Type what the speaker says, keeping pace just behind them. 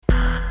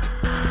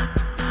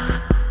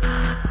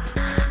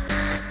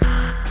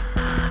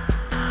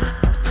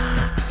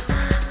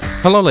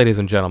Hello, ladies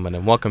and gentlemen,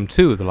 and welcome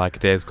to the Like a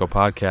Days Ago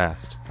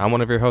podcast. I'm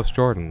one of your hosts,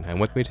 Jordan, and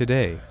with me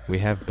today, we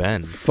have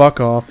Ben. Fuck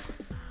off.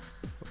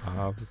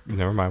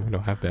 Never mind, we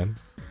don't have Ben.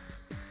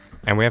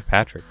 And we have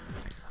Patrick.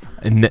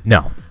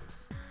 No.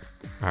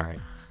 Alright,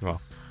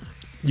 well.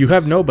 You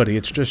have nobody,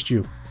 it's just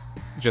you.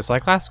 Just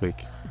like last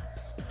week.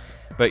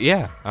 But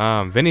yeah,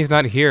 Vinny's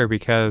not here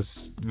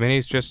because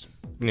Vinny's just,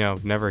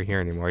 never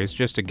here anymore. He's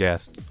just a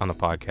guest on the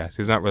podcast.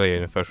 He's not really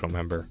an official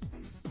member.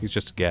 He's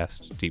just a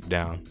guest, deep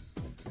down.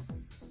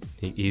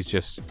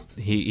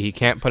 He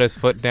can't put his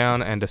foot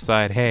down and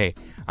decide, hey,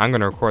 I'm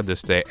going to record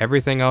this day.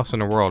 Everything else in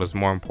the world is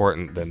more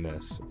important than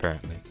this,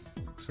 apparently.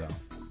 So,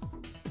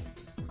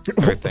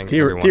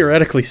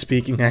 theoretically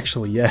speaking,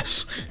 actually,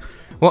 yes.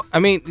 Well, I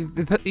mean,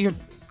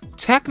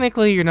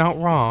 you're not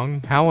wrong.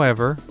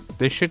 However,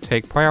 this should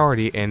take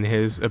priority in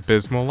his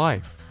abysmal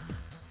life.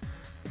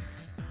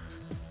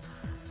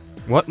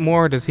 What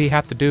more does he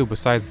have to do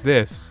besides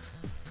this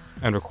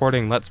and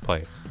recording Let's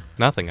Plays?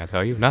 Nothing, I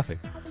tell you, nothing.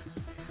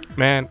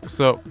 Man,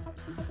 so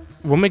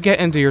when we get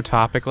into your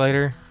topic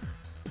later,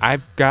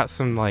 I've got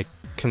some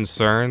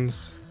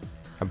concerns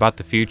about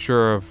the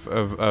future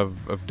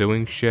of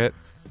doing shit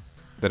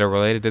that are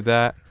related to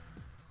that.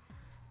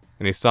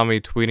 And he saw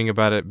me tweeting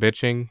about it,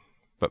 bitching.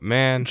 But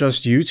man,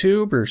 just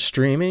YouTube or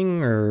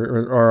streaming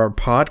or a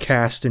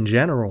podcast in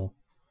general.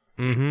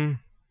 Mm-hmm.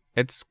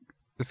 It's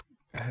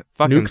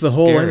fucking nuke the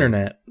whole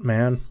internet,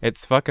 man.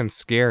 It's fucking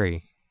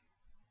scary.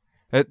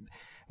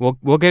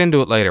 We'll get into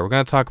it later. We're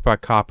gonna talk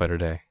about COPPA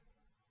today.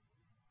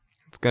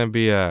 It's gonna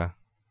be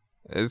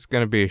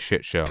a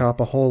shit show. Cop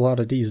a whole lot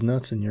of these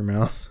nuts in your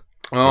mouth.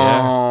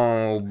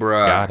 Oh, yeah.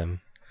 Bruh.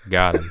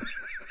 Got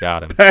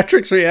him.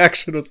 Patrick's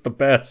reaction was the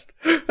best.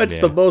 That's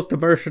the most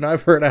immersion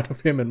I've heard out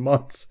of him in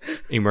months.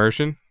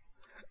 Immersion?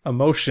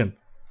 Emotion.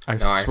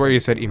 I swear you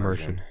said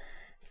immersion.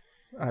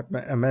 I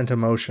meant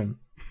emotion.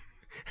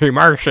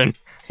 Immersion.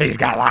 He's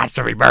got lots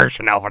of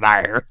immersion over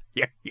there.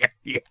 Yeah.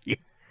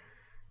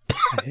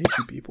 I hate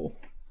you people.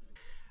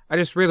 I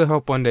just really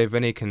hope one day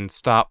Vinny can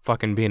stop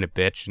fucking being a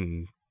bitch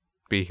and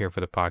be here for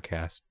the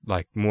podcast,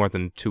 more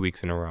than 2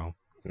 weeks in a row.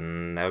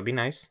 That would be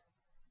nice.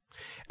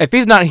 If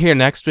he's not here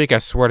next week, I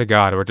swear to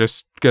God,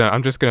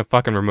 I'm just gonna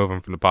fucking remove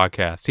him from the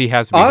podcast. He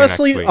has to be here next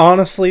week.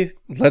 Honestly,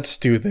 let's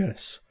do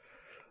this.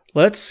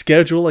 Let's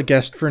schedule a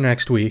guest for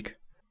next week.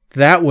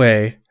 That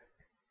way,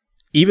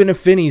 even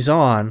if Vinny's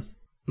on,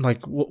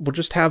 we'll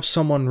just have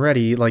someone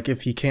ready,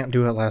 if he can't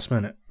do it last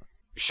minute.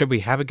 Should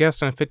we have a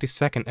guest on a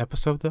 52nd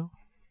episode, though?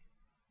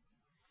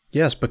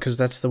 Yes, because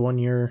that's the 1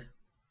 year.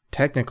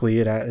 Technically,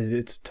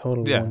 it's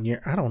total 1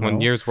 year. I don't know. 1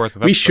 year's worth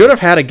of episodes. We should have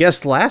had a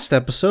guest last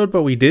episode,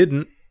 but we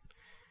didn't.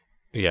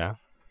 Yeah.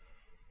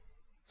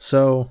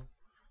 So,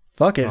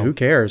 fuck it. Who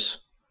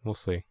cares? We'll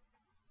see.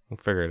 We'll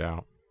figure it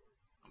out.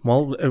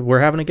 Well, we're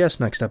having a guest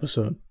next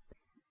episode.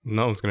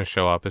 No one's going to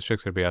show up. It's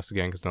just going to be us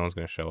again because no one's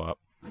going to show up.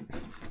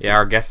 Yeah,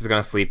 our guest is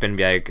going to sleep and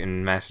be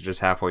and message us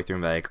halfway through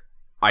and be like,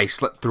 I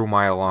slept through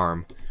my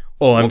alarm.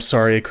 Oh, I'm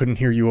sorry. I couldn't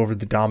hear you over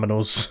the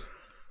Domino's.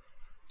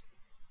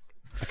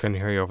 I couldn't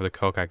hear you over the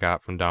Coke I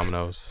got from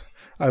Domino's.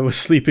 I was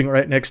sleeping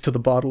right next to the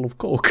bottle of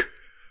Coke.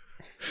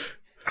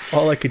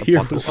 All I could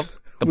hear was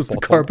the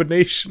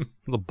carbonation.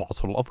 The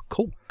bottle of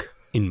Coke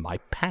in my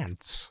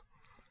pants.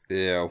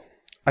 Ew.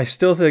 I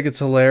still think it's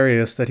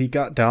hilarious that he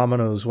got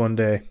Domino's one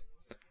day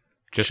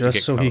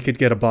just so he could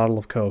get a bottle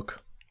of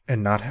Coke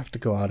and not have to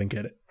go out and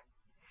get it.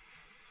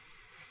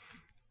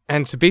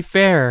 And to be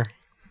fair,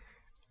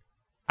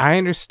 I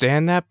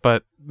understand that,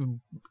 but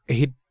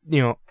he'd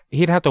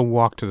have to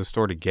walk to the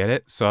store to get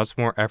it, so that's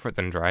more effort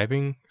than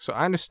driving. So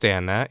I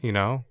understand that,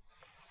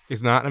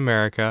 He's not in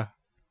America.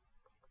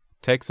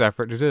 It takes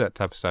effort to do that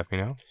type of stuff,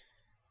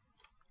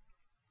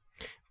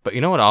 But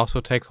you know what also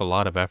takes a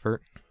lot of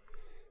effort?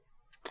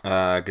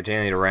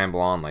 Continue to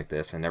ramble on like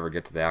this and never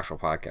get to the actual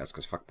podcast,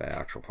 because fuck the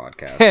actual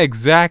podcast.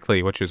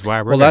 Exactly, which is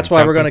why we're that's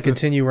why we're going to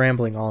continue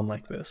rambling on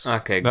like this.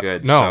 Okay,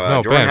 good.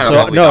 No, Ben.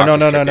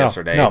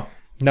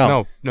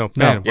 No,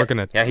 Ben, we're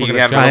gonna. Yeah, you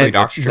have a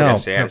doctor's trip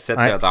yesterday. I had to sit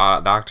there at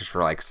the doctors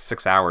for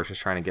 6 hours just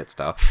trying to get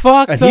stuff.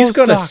 Fuck and he's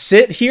gonna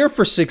sit here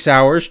for 6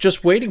 hours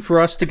just waiting for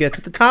us to get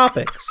to the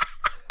topics.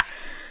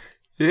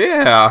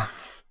 Yeah.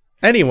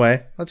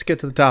 Anyway, let's get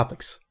to the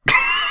topics.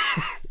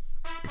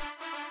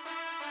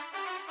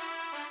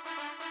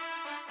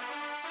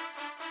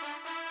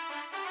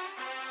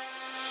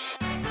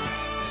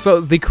 So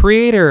the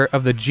creator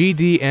of the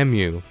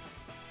GDMU,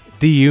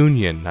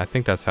 D-Union, I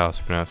think that's how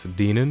it's pronounced,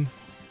 Deanon?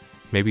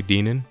 Maybe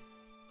Deanon?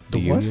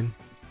 D-Union?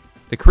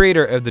 The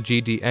creator of the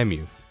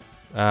GDMU,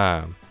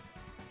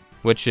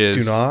 which is...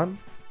 Dunan?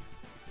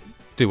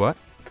 Do what?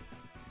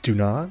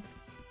 Dunan?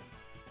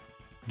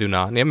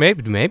 Dunan. Yeah,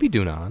 maybe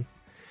Dunan.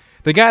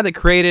 The guy that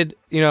created,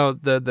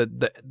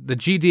 the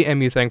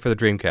GDMU thing for the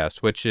Dreamcast,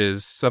 which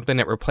is something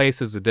that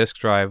replaces a disk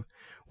drive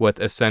with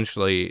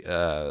essentially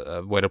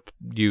a way to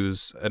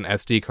use an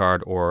SD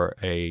card or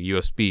a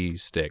USB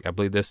stick. I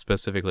believe this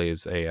specifically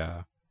is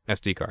a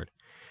SD card.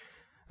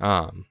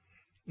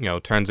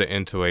 Turns it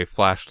into a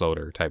flash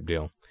loader type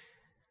deal.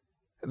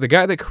 The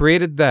guy that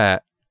created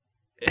that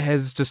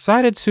has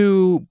decided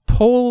to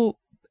pull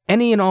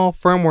any and all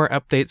firmware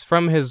updates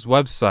from his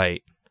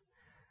website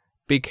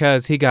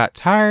because he got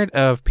tired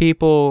of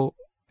people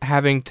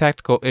having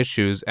technical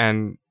issues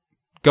and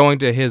going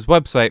to his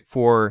website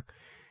for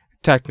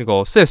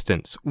technical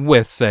assistance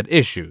with said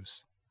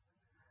issues.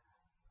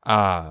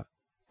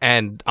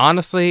 And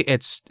honestly,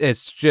 it's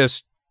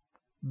just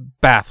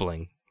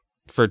baffling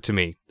to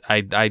me.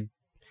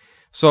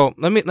 So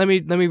let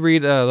me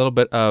read a little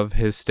bit of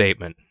his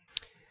statement.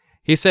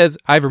 He says,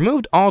 I've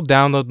removed all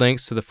download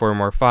links to the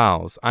firmware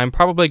files. I'm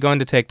probably going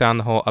to take down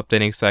the whole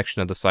updating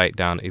section of the site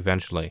down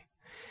eventually.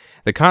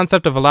 The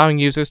concept of allowing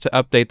users to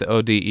update the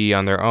ODE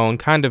on their own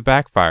kind of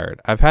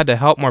backfired. I've had to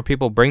help more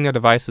people bring their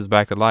devices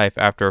back to life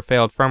after a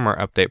failed firmware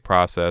update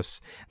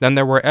process than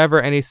there were ever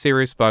any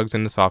serious bugs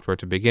in the software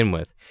to begin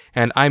with.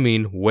 And I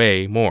mean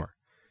way more.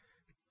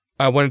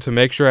 I wanted to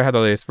make sure I had the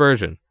latest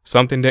version.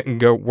 Something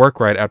didn't work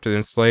right after the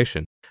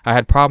installation. I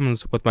had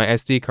problems with my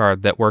SD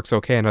card that works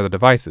okay on other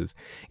devices.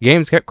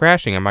 Games kept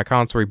crashing and my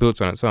console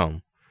reboots on its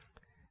own.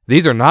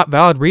 These are not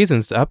valid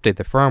reasons to update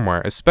the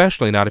firmware,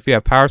 especially not if you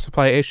have power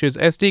supply issues,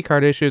 SD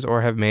card issues,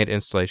 or have made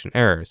installation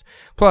errors.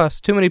 Plus,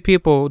 too many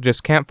people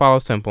just can't follow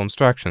simple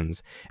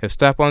instructions. If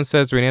step 1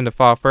 says to rename the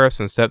file first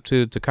and step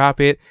 2 to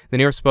copy it, then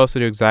you're supposed to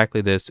do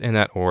exactly this in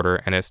that order,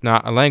 and it's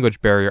not a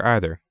language barrier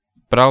either.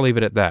 But I'll leave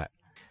it at that.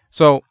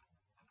 So,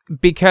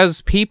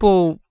 because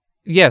people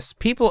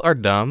are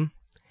dumb,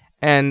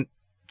 and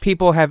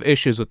people have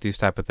issues with these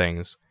type of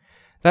things.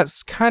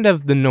 That's kind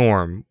of the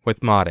norm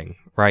with modding,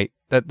 right?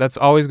 That's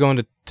always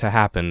going to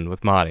happen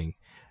with modding.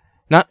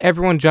 Not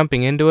everyone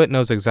jumping into it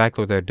knows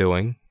exactly what they're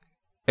doing.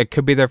 It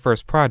could be their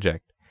first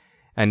project.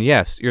 And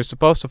yes, you're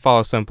supposed to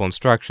follow simple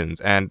instructions,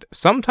 and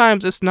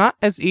sometimes it's not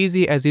as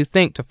easy as you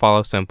think to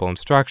follow simple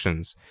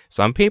instructions.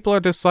 Some people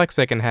are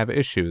dyslexic and have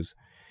issues.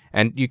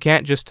 And you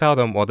can't just tell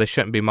them, well, they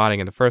shouldn't be modding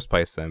in the first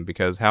place then,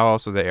 because how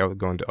else are they ever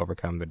going to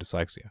overcome their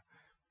dyslexia?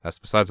 That's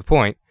besides the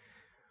point.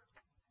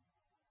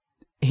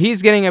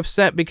 He's getting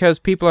upset because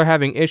people are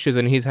having issues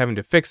and he's having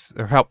to fix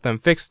or help them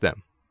fix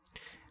them.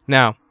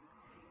 Now,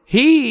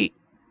 he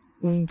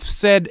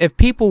said if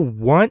people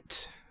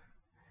want...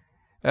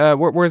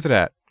 where is it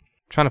at? I'm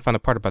trying to find a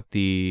part about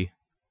the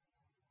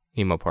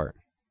email part.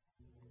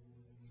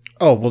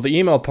 Oh, well, the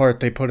email part,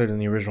 they put it in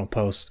the original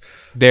post.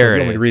 There so if it you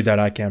want me is. to read that,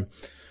 I can.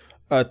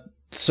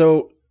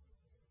 So,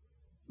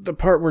 the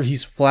part where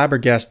he's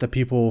flabbergasted that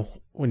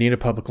people would need a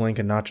public link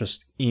and not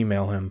just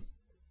email him.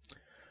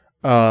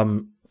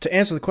 To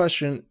answer the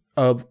question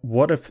of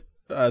what if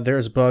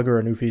there's a bug or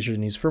a new feature that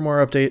needs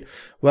firmware update,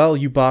 well,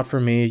 you bought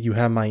from me, you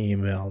have my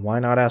email. Why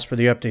not ask for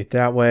the update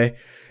that way?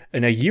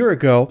 And a year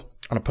ago,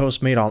 on a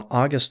post made on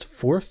August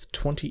 4th,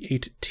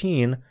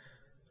 2018,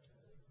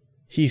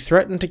 he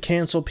threatened to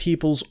cancel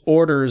people's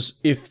orders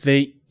if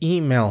they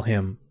email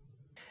him.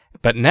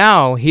 But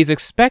now he's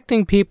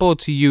expecting people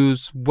to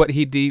use what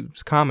he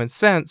deems common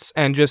sense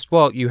and just,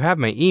 well, you have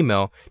my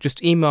email,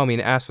 just email me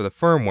and ask for the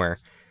firmware.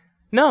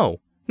 No,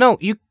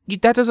 you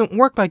that doesn't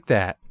work like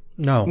that.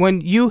 No.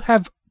 When you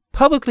have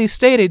publicly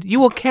stated you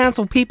will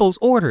cancel people's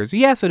orders.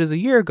 Yes, it is a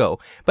year ago,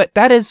 but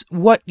that is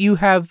what you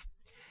have.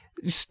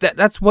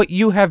 That's what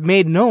you have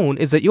made known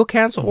is that you'll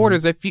cancel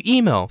orders if you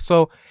email.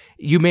 So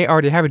you may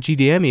already have a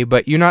GDME,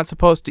 but you're not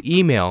supposed to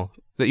email.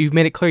 That you've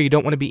made it clear you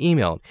don't want to be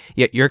emailed.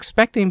 Yet you're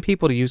expecting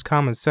people to use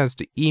common sense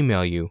to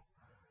email you.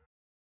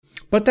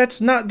 But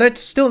that's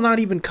still not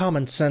even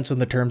common sense in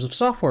the terms of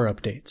software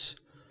updates.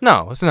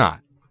 No, it's not.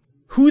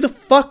 Who the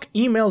fuck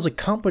emails a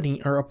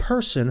company or a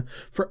person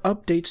for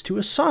updates to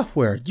a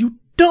software? You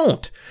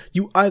don't.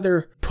 You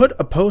either put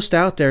a post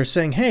out there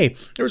saying, hey,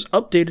 there's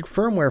updated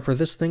firmware for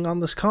this thing on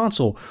this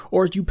console,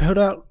 or you put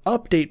out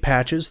update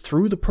patches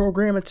through the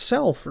program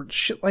itself or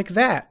shit like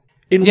that.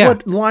 In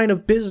what line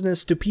of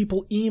business do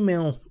people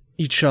email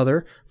each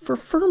other for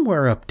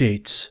firmware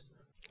updates?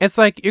 It's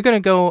like you're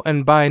going to go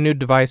and buy a new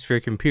device for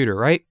your computer,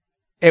 right?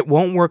 It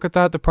won't work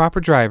without the proper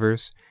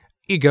drivers.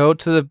 You go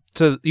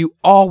you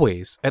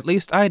always, at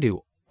least I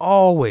do,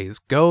 always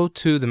go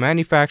to the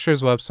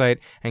manufacturer's website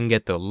and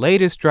get the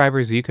latest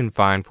drivers you can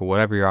find for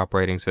whatever your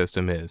operating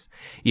system is.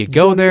 You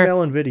go there.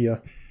 Email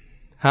NVIDIA.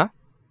 Huh?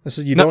 This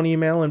is don't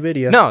email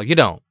NVIDIA. No, you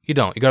don't. You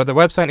go to their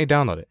website and you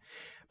download it.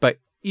 But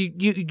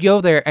you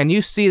go there and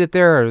you see that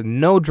there are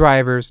no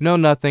drivers, no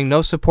nothing,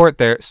 no support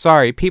there.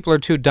 Sorry, people are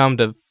too dumb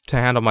to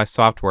handle my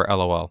software,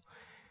 LOL.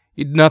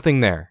 Nothing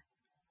there.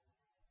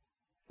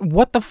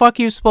 What the fuck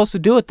are you supposed to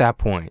do at that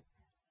point?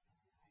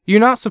 You're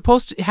not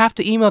supposed to have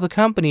to email the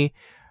company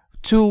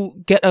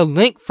to get a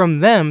link from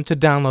them to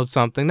download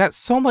something. That's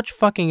so much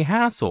fucking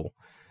hassle.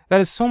 That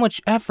is so much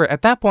effort.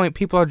 At that point,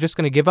 people are just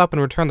going to give up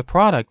and return the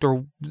product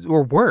or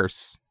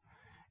worse.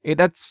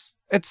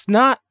 It's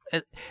not...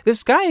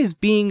 This guy is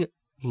being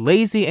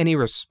lazy and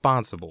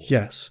irresponsible.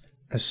 Yes.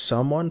 As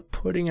someone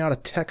putting out a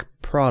tech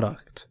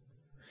product,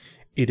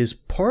 it is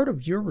part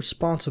of your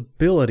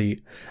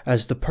responsibility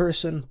as the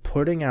person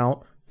putting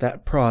out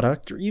that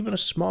product, or even a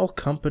small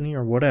company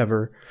or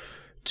whatever,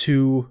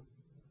 to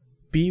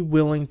be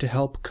willing to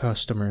help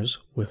customers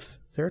with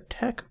their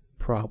tech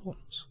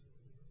problems.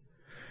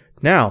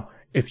 Now,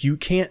 if you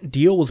can't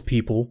deal with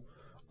people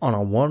on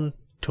a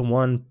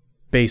one-to-one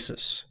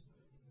basis,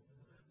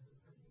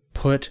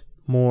 put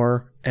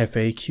more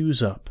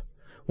FAQs up.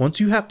 Once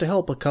you have to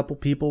help a couple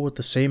people with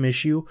the same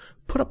issue,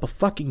 put up a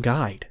fucking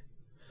guide.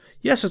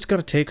 Yes, it's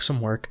going to take some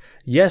work.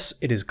 Yes,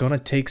 it is going to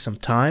take some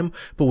time.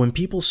 But when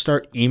people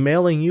start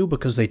emailing you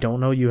because they don't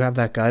know you have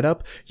that guide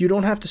up, you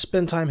don't have to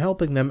spend time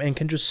helping them and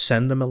can just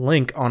send them a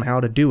link on how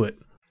to do it.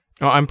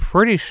 Well, I'm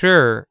pretty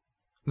sure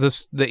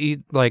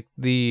GDMU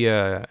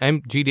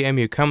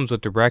comes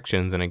with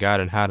directions and a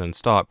guide on how to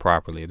install it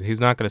properly. He's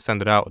not going to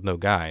send it out with no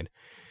guide.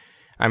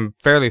 I'm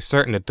fairly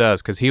certain it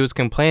does, because he was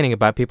complaining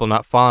about people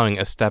not following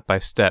a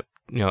step-by-step,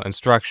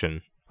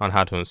 instruction on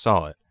how to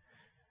install it.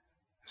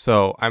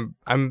 So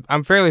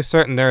I'm fairly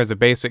certain there is a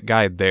basic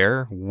guide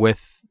there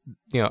with,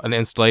 an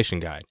installation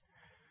guide.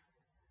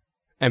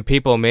 And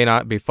people may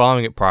not be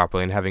following it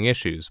properly and having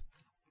issues.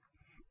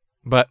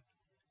 But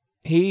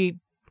he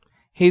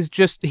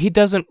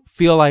doesn't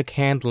feel like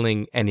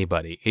handling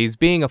anybody. He's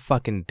being a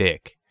fucking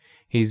dick.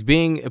 He's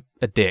being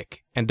a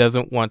dick and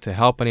doesn't want to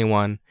help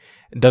anyone,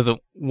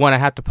 doesn't want to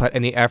have to put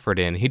any effort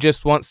in. He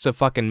just wants to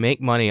fucking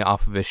make money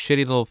off of his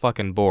shitty little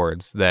fucking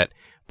boards that,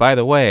 by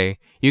the way,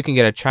 you can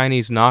get a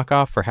Chinese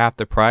knockoff for half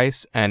the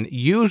price, and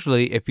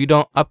usually, if you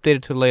don't update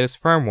it to the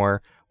latest firmware,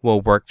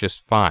 will work just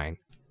fine.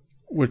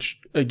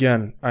 Which,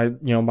 again,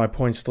 my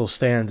point still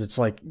stands. It's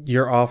like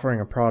you're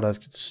offering a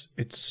product.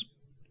 It's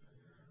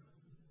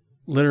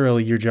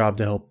literally your job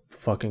to help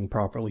fucking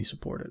properly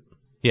support it.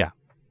 Yeah.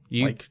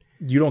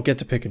 You don't get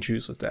to pick and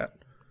choose with that.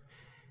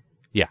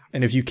 Yeah.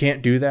 And if you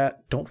can't do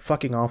that, don't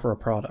fucking offer a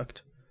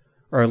product.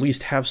 Or at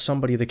least have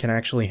somebody that can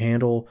actually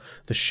handle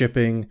the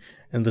shipping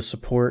and the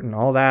support and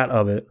all that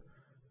of it.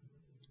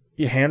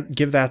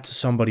 Give that to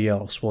somebody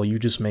else while you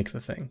just make the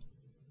thing.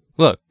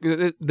 Look,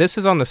 this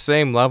is on the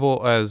same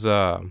level as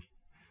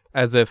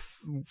if,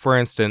 for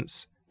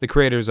instance, the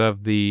creators of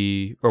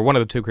one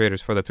of the two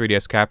creators for the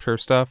 3DS capture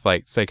stuff,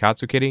 like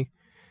Seikatsu Kitty,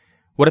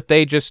 what if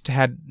they just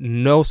had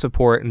no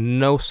support,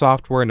 no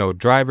software, no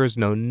drivers,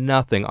 no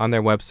nothing on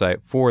their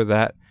website for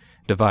that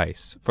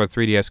device, for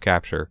 3DS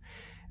capture,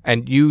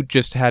 and you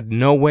just had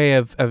no way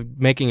of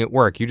making it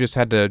work? You just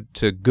had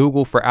to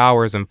Google for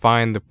hours and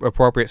find the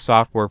appropriate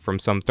software from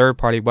some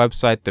third-party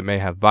website that may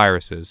have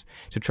viruses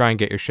to try and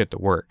get your shit to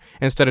work,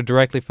 instead of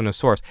directly from the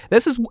source.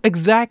 This is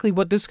exactly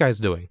what this guy's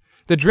doing.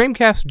 The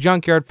Dreamcast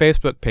Junkyard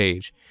Facebook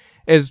page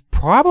is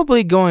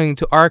probably going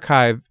to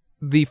archive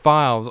the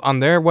files on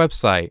their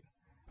website,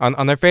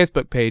 on their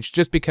Facebook page,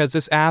 just because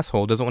this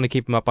asshole doesn't want to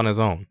keep them up on his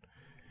own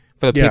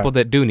for the people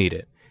that do need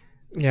it.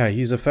 Yeah,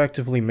 he's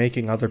effectively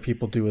making other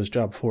people do his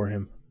job for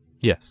him.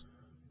 Yes.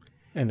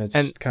 And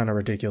it's kind of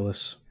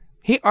ridiculous.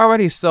 He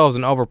already sells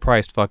an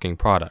overpriced fucking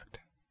product.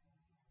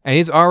 And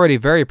he's already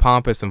very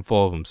pompous and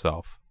full of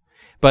himself.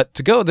 But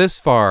to go this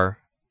far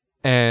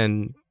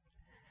and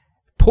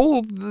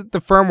pull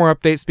the firmware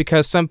updates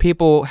because some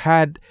people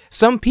had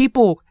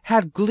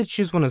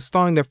glitches when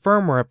installing their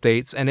firmware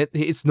updates, and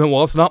it's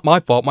not my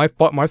fault.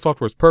 My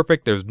software is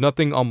perfect. There's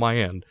nothing on my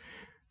end.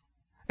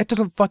 It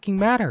doesn't fucking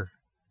matter.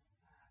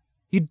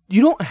 You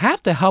don't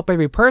have to help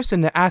every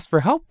person that asks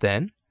for help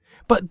then,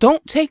 but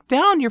don't take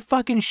down your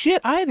fucking shit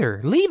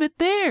either. Leave it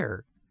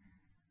there.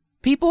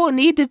 People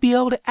need to be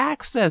able to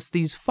access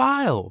these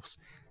files.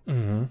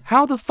 Mm-hmm.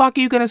 How the fuck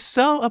are you going to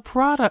sell a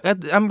product?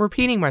 I'm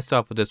repeating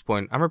myself at this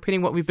point. I'm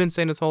repeating what we've been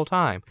saying this whole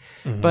time.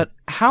 Mm-hmm. But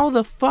how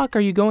the fuck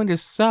are you going to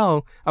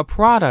sell a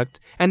product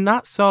and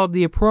not sell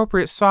the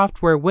appropriate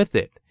software with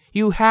it?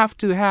 You have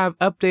to have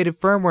updated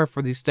firmware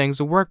for these things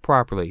to work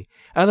properly.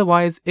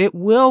 Otherwise, it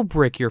will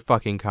brick your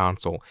fucking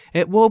console.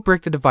 It will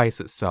brick the device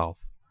itself.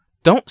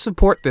 Don't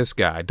support this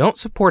guy. Don't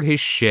support his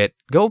shit.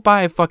 Go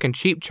buy a fucking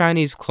cheap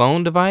Chinese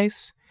clone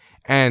device.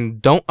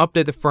 And don't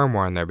update the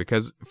firmware on there,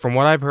 because from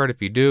what I've heard,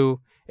 if you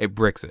do, it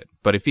bricks it.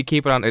 But if you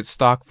keep it on its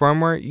stock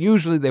firmware,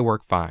 usually they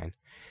work fine.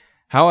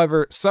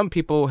 However, some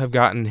people have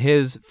gotten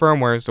his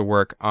firmwares to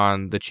work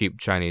on the cheap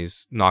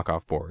Chinese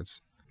knockoff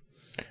boards.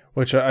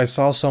 Which I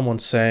saw someone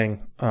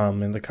saying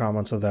in the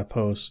comments of that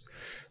post.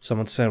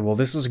 Someone said, well,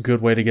 this is a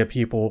good way to get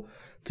people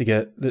to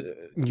get,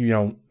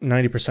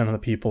 90% of the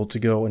people to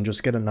go and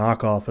just get a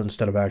knockoff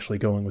instead of actually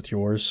going with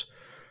yours.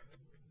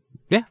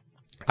 Yeah.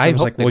 I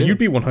was like, well, you'd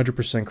be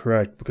 100%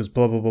 correct because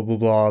blah, blah, blah, blah,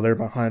 blah. They're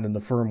behind in the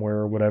firmware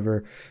or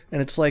whatever.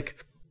 And it's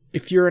like,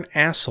 if you're an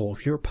asshole,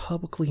 if you're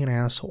publicly an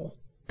asshole,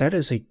 that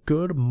is a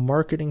good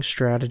marketing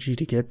strategy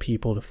to get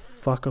people to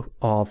fuck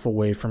off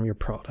away from your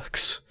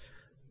products.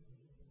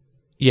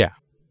 Yeah.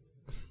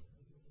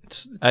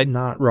 It's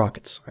not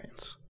rocket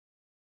science.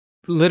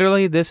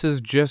 Literally, this is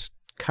just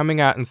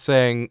coming out and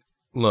saying,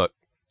 look,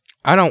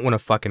 I don't want to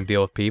fucking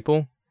deal with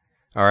people.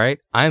 All right?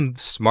 I'm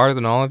smarter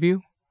than all of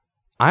you.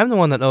 I'm the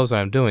one that knows what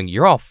I'm doing.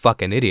 You're all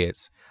fucking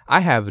idiots. I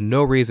have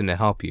no reason to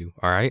help you,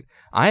 all right?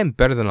 I am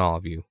better than all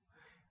of you.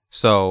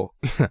 So,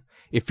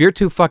 if you're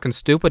too fucking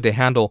stupid to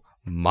handle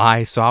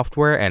my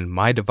software and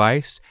my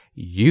device,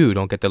 you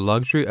don't get the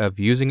luxury of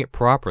using it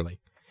properly.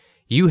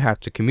 You have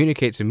to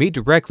communicate to me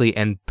directly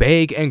and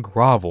beg and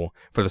grovel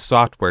for the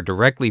software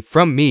directly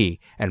from me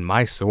and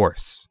my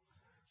source.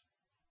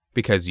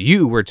 Because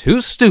you were too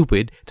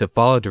stupid to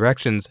follow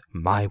directions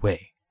my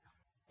way.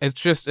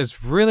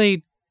 It's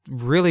really,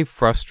 really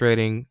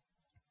frustrating.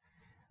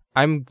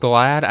 I'm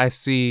glad I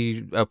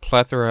see a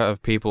plethora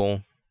of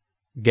people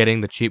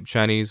getting the cheap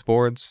Chinese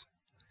boards.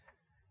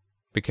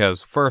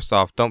 Because first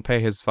off, don't pay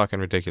his fucking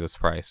ridiculous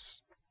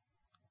price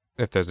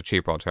if there's a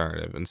cheaper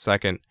alternative. And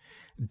second,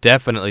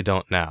 definitely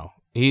don't now.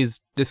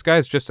 This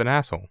guy's just an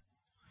asshole.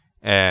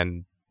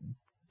 And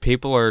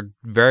people are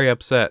very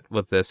upset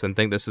with this and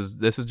think this is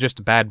just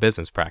a bad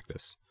business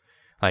practice.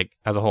 Like,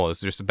 as a whole, it's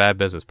just a bad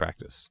business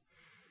practice.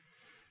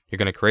 You're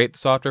going to create the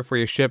software for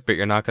your shit, but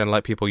you're not going to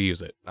let people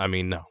use it. I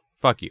mean, no.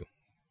 Fuck you.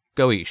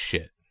 Go eat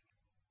shit.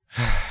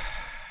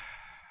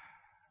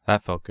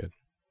 That felt good.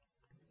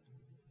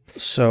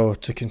 So,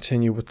 to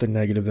continue with the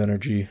negative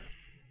energy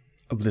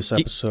of this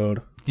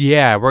episode.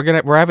 Yeah,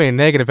 we're having a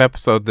negative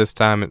episode this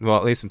time, well,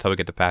 at least until we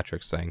get to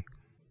Patrick's thing.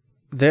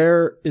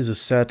 There is a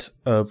set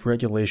of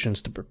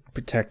regulations to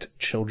protect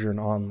children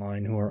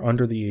online who are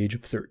under the age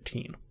of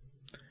 13.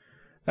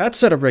 That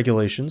set of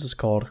regulations is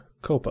called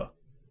COPPA.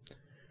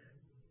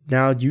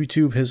 Now,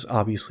 YouTube has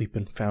obviously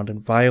been found in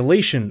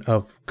violation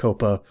of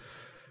COPPA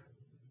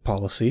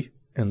policy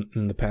in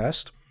the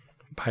past.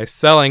 By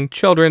selling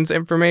children's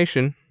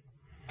information.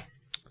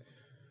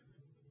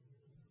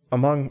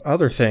 Among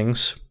other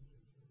things,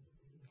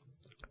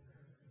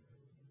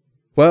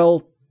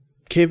 well,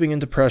 caving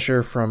into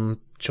pressure from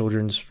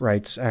children's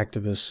rights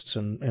activists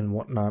and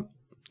whatnot,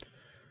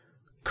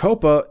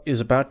 COPPA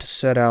is about to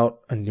set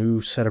out a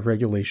new set of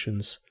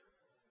regulations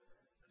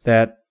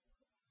that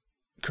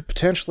could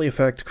potentially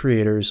affect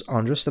creators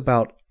on just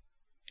about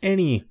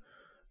any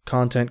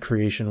content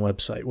creation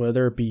website,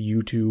 whether it be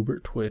YouTube or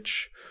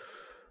Twitch,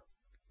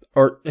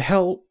 or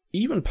hell,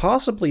 even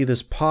possibly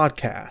this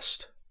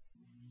podcast.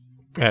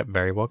 That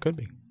very well could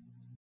be.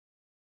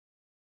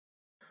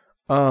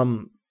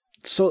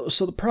 So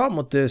the problem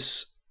with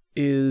this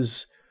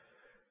is,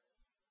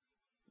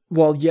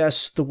 while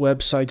yes, the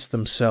websites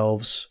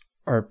themselves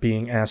are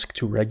being asked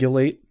to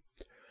regulate,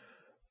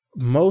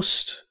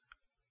 most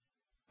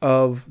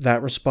of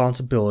that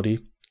responsibility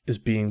is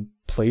being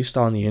placed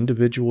on the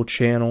individual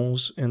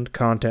channels and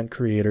content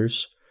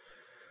creators.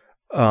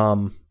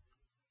 And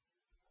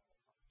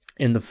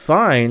the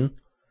fine,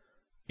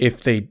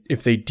 if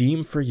they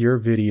deem for your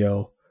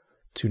video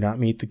to not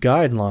meet the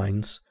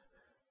guidelines,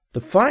 the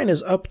fine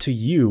is up to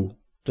you,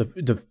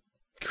 the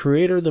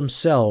creator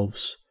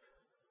themselves,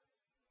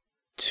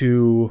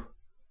 to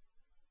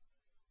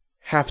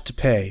have to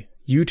pay.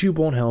 YouTube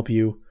won't help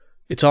you.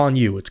 It's on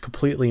you. It's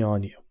completely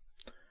on you.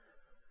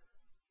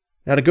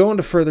 Now, to go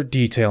into further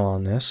detail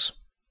on this,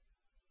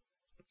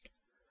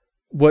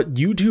 what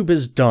YouTube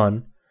has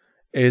done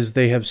is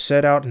they have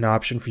set out an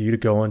option for you to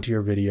go into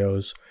your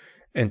videos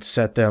and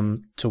set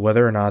them to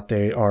whether or not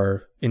they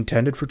are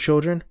intended for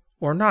children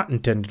or not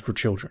intended for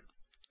children.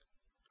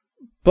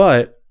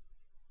 But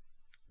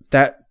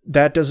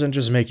that doesn't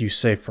just make you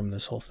safe from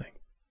this whole thing.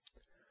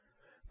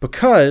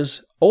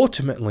 Because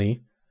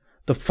ultimately,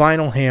 the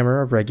final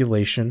hammer of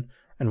regulation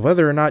and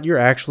whether or not you're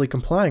actually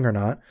complying or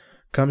not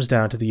comes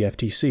down to the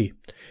FTC.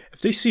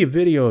 If they see a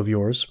video of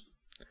yours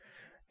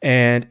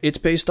and it's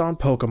based on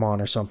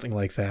Pokemon or something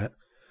like that,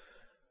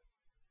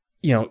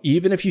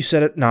 even if you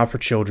set it not for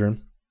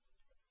children,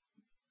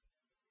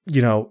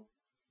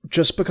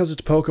 just because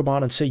it's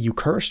Pokemon and say you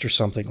cursed or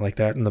something like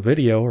that in the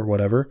video or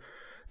whatever,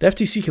 the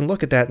FTC can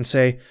look at that and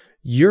say,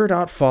 you're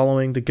not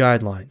following the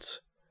guidelines.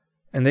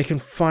 And they can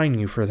fine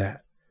you for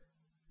that.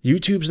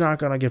 YouTube's not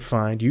going to get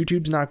fined.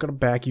 YouTube's not going to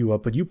back you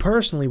up, but you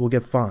personally will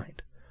get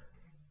fined.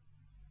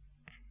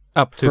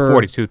 Up to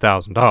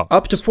 $42,000.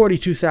 Up to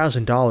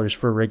 $42,000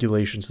 for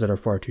regulations that are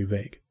far too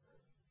vague.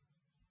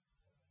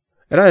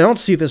 And I don't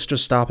see this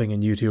just stopping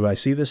in YouTube. I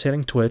see this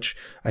hitting Twitch.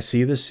 I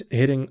see this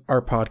hitting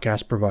our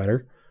podcast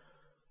provider.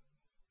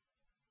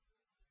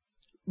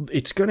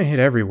 It's going to hit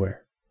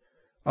everywhere.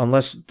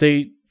 Unless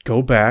they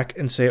go back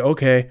and say,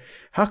 okay,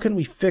 how can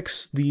we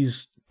fix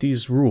these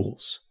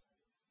rules?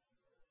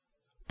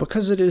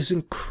 Because it is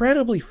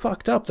incredibly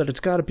fucked up that it's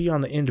got to be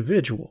on the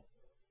individual.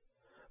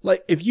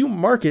 Like, if you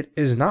mark it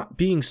as not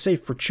being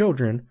safe for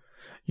children,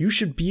 you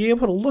should be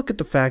able to look at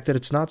the fact that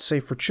it's not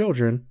safe for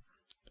children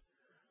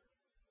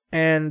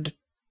and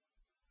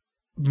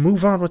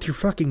move on with your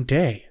fucking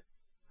day.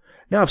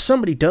 Now, if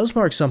somebody does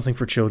mark something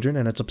for children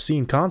and it's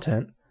obscene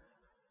content,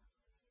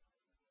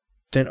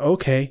 then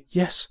okay,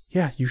 yes,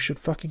 yeah, you should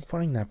fucking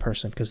fine that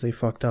person because they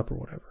fucked up or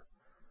whatever.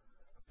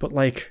 But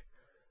like,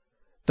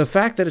 the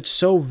fact that it's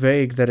so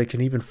vague that it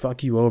can even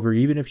fuck you over,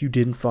 even if you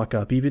didn't fuck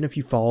up, even if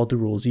you followed the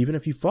rules, even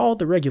if you followed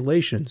the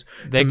regulations,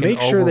 they to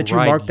make sure that you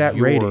mark that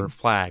rating.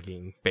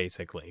 Flagging,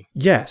 basically.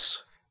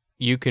 Yes.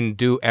 You can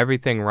do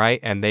everything right,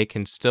 and they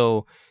can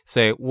still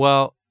say,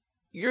 well,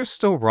 you're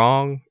still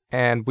wrong,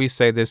 and we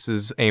say this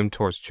is aimed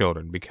towards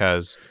children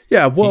because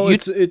Yeah, well,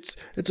 it's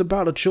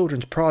about a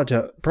children's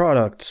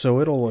product, so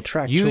it'll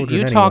attract children You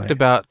anyway. talked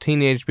about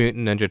Teenage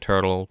Mutant Ninja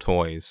Turtle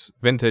toys,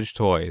 vintage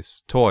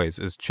toys. Toys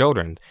is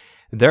children.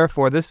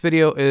 Therefore, this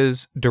video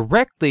is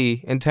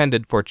directly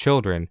intended for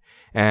children,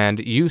 and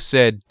you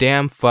said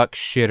damn, fuck,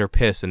 shit, or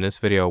piss in this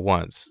video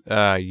once.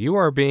 You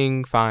are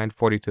being fined up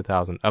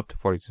to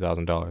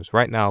 $42,000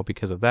 right now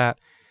because of that.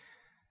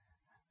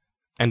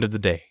 End of the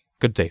day.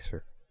 Good day,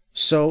 sir.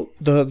 So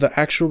the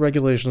actual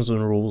regulations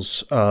and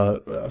rules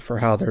for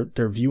how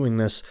they're viewing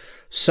this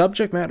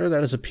subject matter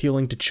that is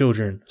appealing to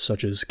children,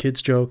 such as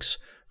kids' jokes,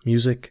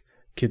 music,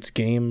 kids'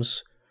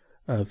 games,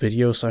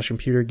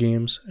 video/computer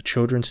games,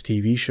 children's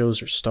TV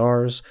shows or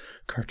stars,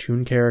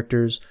 cartoon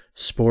characters,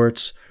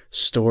 sports,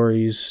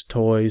 stories,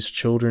 toys,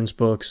 children's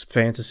books,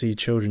 fantasy,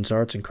 children's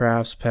arts and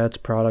crafts, pets,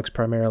 products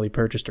primarily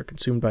purchased or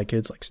consumed by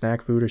kids like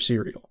snack food or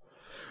cereal.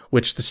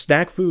 Which the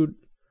snack food,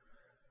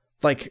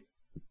 like,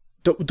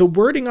 the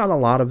wording on a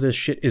lot of this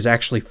shit is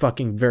actually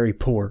fucking very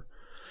poor.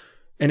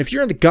 And if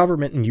you're in the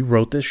government and you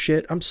wrote this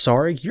shit, I'm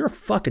sorry, you're a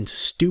fucking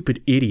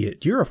stupid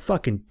idiot. You're a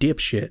fucking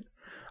dipshit.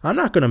 I'm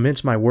not gonna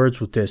mince my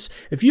words with this.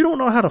 If you don't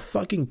know how to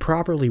fucking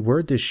properly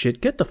word this shit,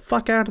 get the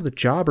fuck out of the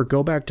job or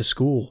go back to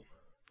school.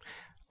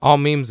 All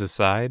memes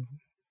aside,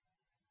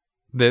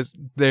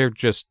 they're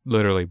just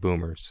literally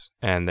boomers,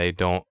 and they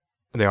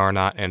are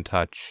not in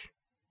touch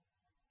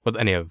with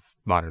any of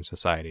modern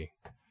society.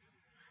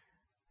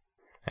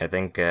 I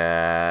think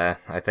the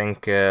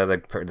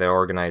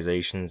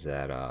organizations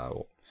that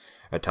are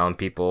telling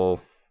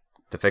people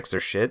to fix their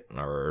shit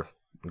or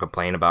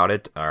complain about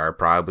it are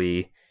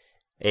probably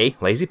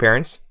lazy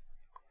parents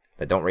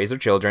that don't raise their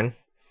children.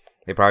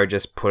 They probably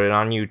just put it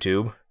on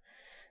YouTube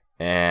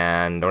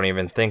and don't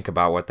even think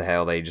about what the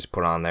hell they just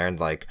put on there. And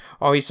like,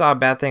 oh, he saw a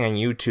bad thing on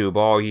YouTube.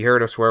 Oh, he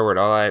heard a swear word.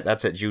 Oh,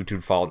 that's it's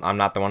YouTube's fault. I'm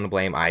not the one to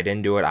blame. I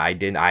didn't do it.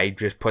 I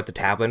just put the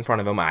tablet in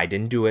front of him. I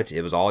didn't do it.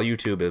 It was all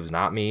YouTube. It was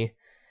not me.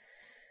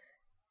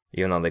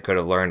 Even though they could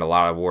have learned a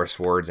lot of worse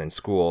words in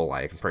school,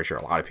 like I'm pretty sure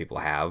a lot of people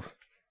have.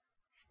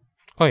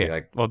 Oh yeah,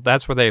 well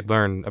that's where they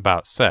learn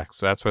about sex.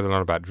 That's where they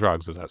learn about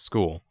drugs. Is at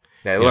school.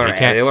 Yeah, they learn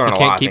a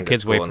lot of things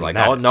at school. Away from like,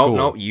 that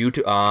no,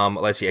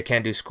 YouTube. Let's see, I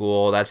can't do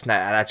school. That's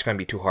gonna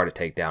be too hard to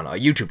take down.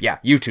 YouTube, yeah,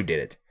 YouTube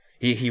did it.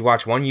 He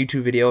watched one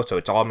YouTube video, so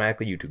it's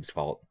automatically YouTube's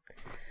fault.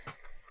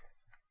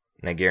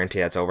 And I guarantee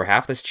that's over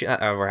half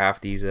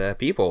these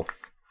people.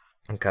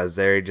 Because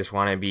they just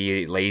want to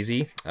be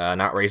lazy,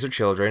 not raise their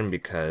children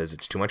because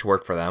it's too much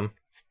work for them.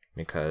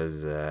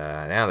 Because,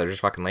 they're just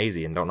fucking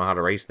lazy and don't know how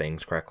to raise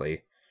things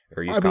correctly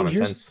or use common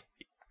sense.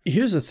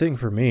 Here's the thing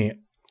for me.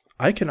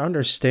 I can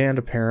understand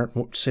a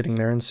parent sitting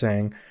there and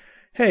saying,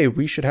 hey,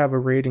 we should have a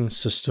rating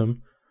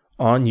system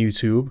on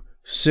YouTube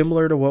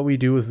similar to what we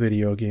do with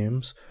video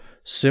games,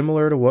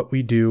 similar to what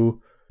we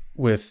do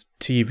with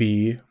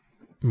TV,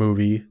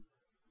 movie,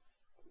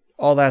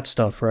 all that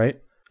stuff,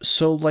 right?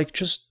 So, like,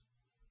 just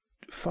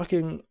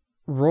fucking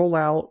roll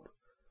out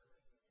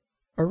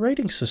a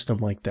rating system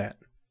like that.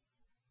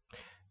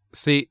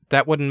 See,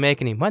 that wouldn't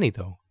make any money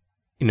though.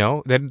 You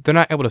know, they're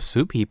not able to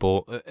sue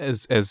people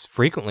as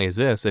frequently as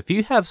this. If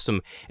you have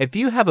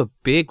a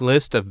big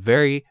list of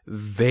very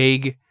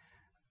vague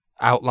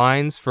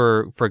outlines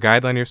for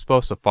guideline you're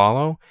supposed to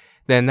follow,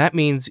 then that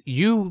means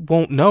you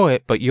won't know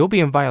it, but you'll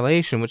be in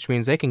violation, which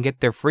means they can get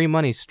their free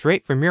money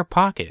straight from your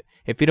pocket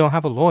if you don't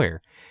have a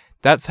lawyer.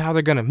 That's how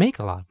they're gonna make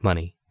a lot of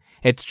money.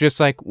 It's just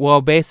like, well,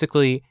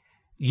 basically,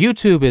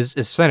 YouTube is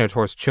centered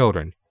towards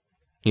children.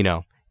 You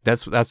know,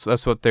 that's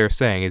what they're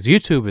saying, is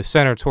YouTube is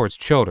centered towards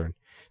children.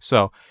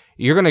 So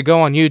you're going to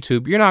go on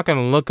YouTube. You're not going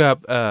to look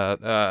up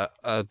a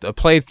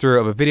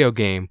playthrough of a video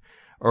game,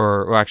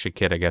 or actually,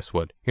 kid, I guess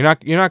would. You're not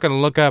going to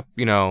look up,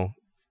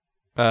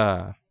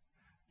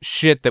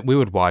 shit that we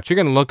would watch. You're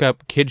going to look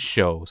up kids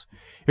shows.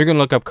 You're going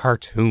to look up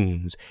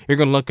cartoons. You're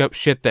going to look up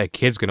shit that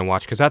kids going to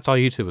watch, because that's all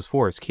YouTube is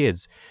for, is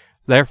kids.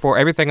 Therefore,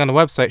 everything on the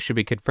website should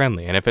be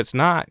kid-friendly. And if it's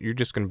not, you're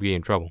just going to be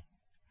in trouble.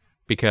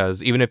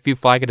 Because even if you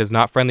flag it as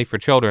not friendly for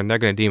children, they're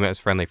going to deem it as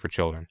friendly for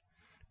children.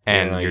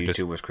 And you're YouTube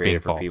just was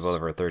created for people that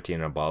were 13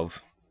 and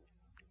above.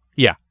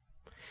 Yeah.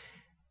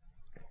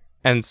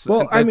 And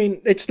well, I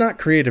mean, it's not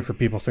created for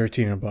people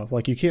 13 and above.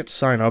 Like, you can't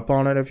sign up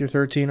on it if you're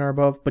 13 or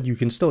above, but you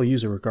can still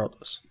use it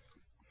regardless.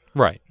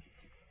 Right.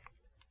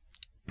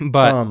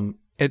 But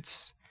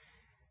it's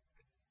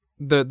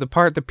the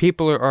part that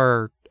people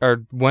are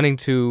wanting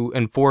to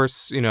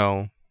enforce,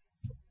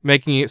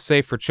 making it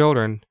safe for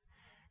children.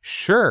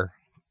 Sure.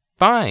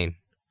 Fine.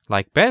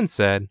 Like Ben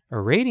said, a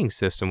rating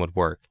system would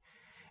work.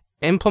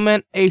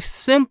 Implement a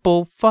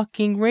simple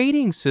fucking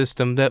rating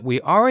system that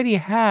we already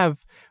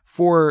have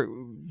for,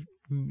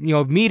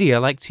 media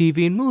like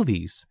TV and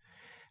movies.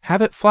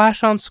 Have it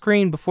flash on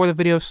screen before the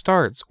video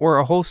starts, or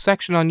a whole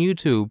section on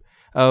YouTube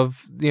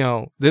of,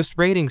 this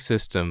rating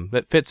system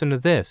that fits into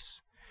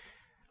this.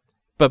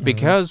 But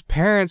because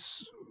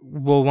parents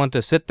will want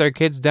to sit their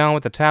kids down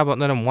with a tablet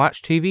and let them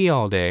watch TV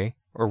all day,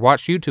 or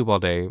watch YouTube all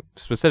day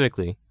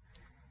specifically,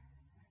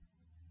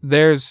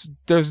 there's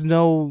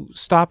no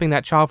stopping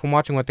that child from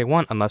watching what they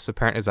want unless the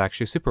parent is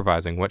actually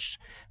supervising, which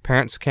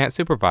parents can't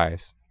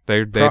supervise.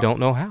 They don't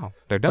know how.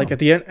 They're dumb. Like at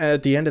the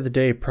end of the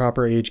day,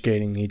 proper age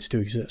gating needs to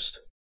exist.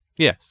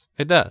 Yes,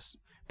 it does.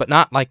 But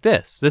not like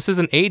this. This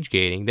isn't age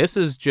gating. This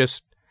is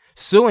just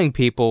suing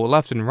people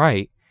left and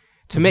right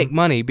to make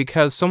money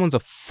because someone's a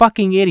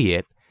fucking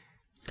idiot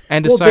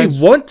and decides...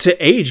 Well, they want to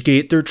age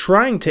gate. They're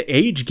trying to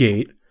age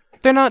gate.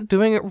 They're not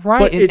doing it right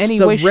but in any way, shape, or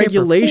form. But it's the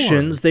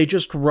regulations. They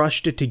just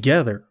rushed it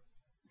together.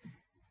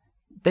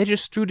 They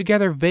just threw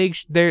together vague...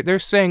 They're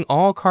saying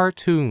all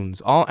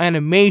cartoons, all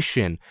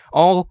animation,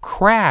 all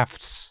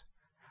crafts,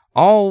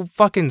 all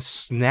fucking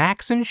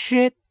snacks and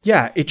shit.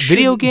 Yeah, it should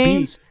video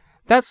games.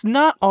 That's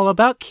not all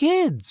about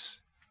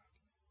kids.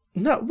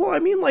 No, well, I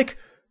mean, like,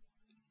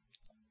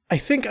 I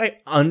think I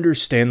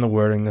understand the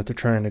wording that they're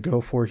trying to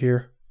go for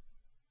here.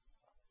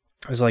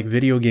 It's like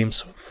video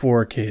games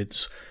for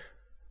kids,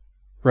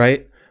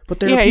 right? But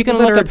there are people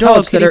that are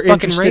adults that are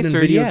interested in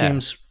video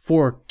games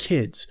for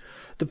kids.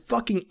 The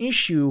fucking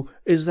issue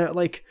is that,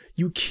 like,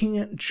 you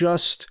can't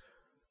just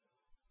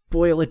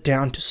boil it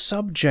down to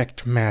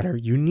subject matter.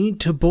 You need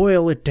to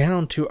boil it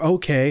down to,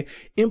 okay,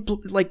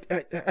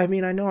 I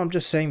mean, I know I'm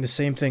just saying the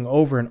same thing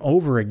over and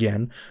over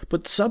again,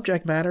 but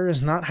subject matter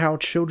is not how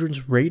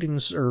children's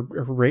ratings or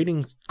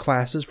rating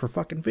classes for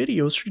fucking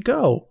videos should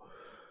go.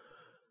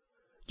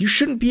 You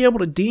shouldn't be able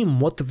to deem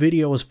what the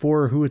video is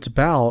for or who it's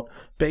about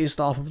based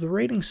off of the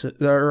ratings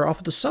or off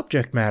of the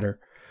subject matter.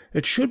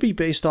 It should be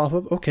based off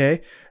of,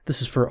 okay,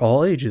 this is for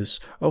all ages.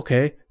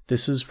 Okay,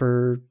 this is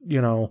for,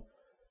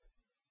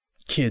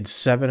 kids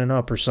 7 and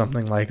up or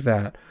something like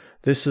that.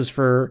 This is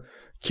for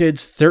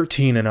kids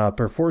 13 and up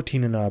or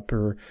 14 and up,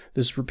 or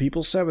this is for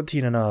people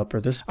 17 and up,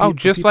 or this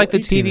just like the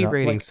TV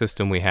rating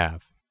system we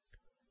have.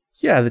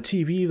 Yeah, the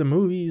TV, the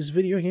movies,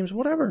 video games,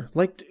 whatever.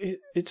 Like,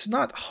 it's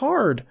not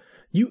hard.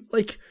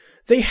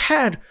 They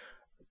had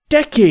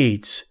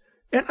decades,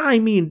 and I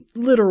mean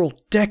literal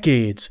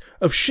decades,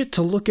 of shit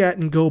to look at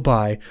and go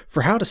by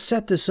for how to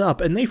set this up,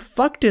 and they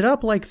fucked it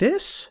up like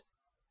this?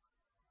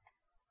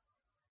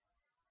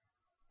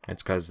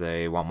 It's because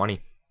they want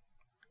money.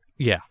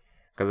 Yeah.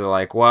 Because they're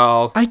like,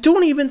 well... I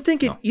don't even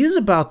think it is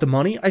about the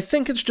money. I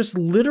think it's just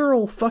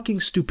literal fucking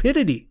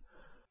stupidity.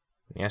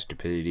 Yeah,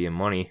 stupidity and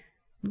money.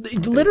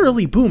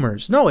 Literally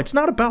boomers. No, it's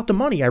not about the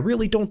money. I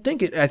really don't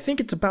think it. I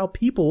think it's about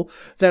people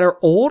that are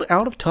old,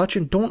 out of touch,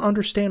 and don't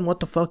understand what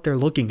the fuck they're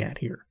looking at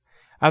here.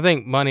 I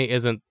think money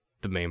isn't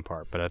the main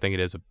part, but I think it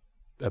is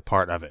a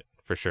part of it,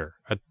 for sure.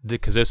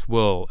 Because this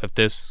will, if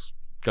this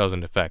goes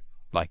into effect,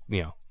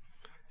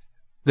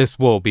 this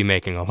will be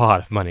making a lot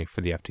of money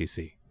for the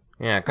FTC.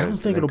 Yeah, I don't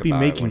think it'll be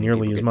making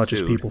nearly as much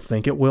as people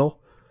think it will.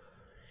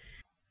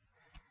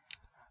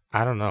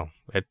 I don't know.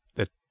 I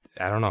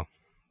don't know.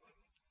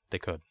 They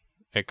could.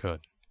 It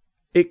could.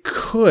 It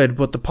could,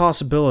 but the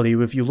possibility,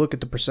 if you look at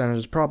the percentage,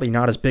 is probably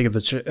not as big of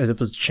a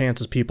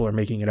chance as people are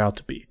making it out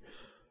to be.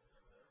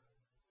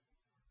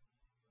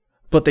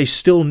 But they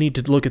still need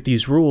to look at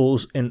these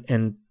rules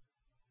and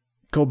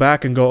go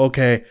back and go,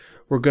 okay,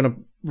 we're gonna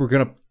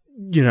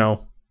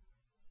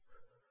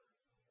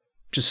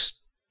just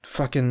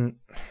fucking...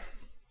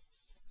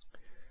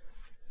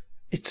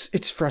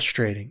 It's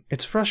frustrating.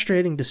 It's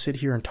frustrating to sit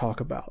here and talk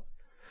about.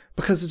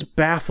 Because it's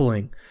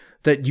baffling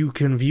that you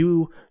can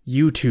view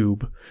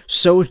YouTube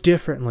so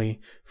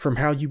differently from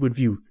how you would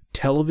view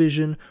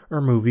television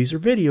or movies or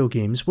video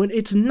games when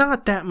it's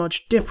not that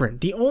much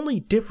different. The only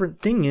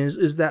different thing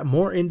is that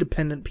more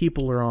independent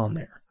people are on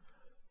there.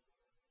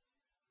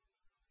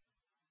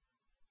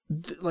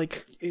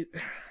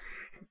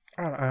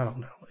 I don't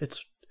know.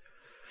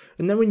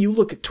 And then when you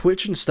look at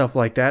Twitch and stuff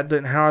like that,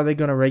 then how are they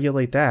going to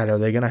regulate that? Are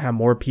they going to have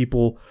more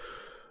people,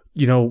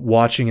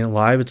 watching it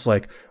live? It's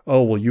like,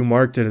 oh, well, you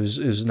marked it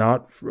as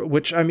not,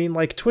 which, I mean,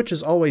 like, Twitch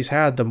has always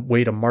had the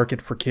way to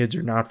market for kids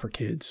or not for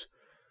kids.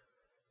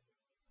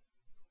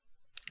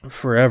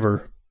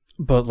 Forever.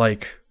 But,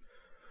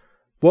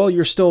 well,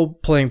 you're still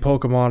playing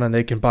Pokemon and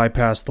they can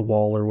bypass the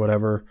wall or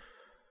whatever.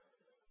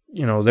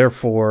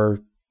 Therefore,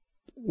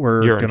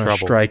 we're going to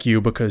strike you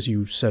because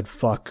you said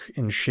fuck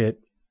and shit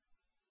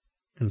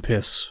and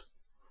piss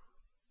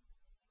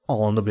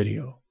all on the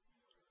video,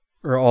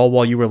 or all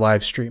while you were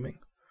live streaming.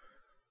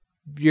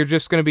 You're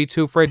just going to be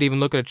too afraid to even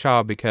look at a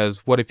child because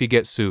what if you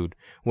get sued?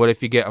 What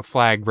if you get a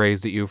flag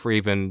raised at you for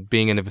even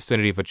being in the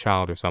vicinity of a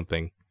child or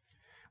something?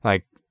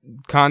 Like,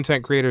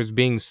 content creators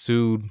being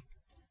sued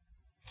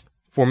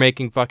for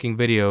making fucking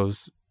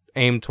videos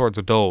aimed towards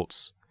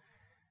adults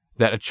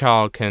that a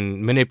child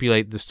can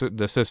manipulate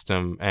the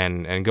system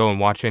and go and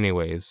watch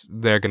anyways.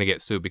 They're going to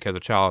get sued because a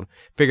child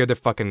figured their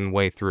fucking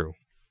way through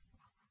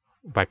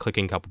by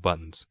clicking a couple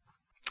buttons.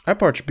 That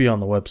part should be on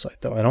the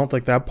website, though. I don't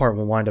think that part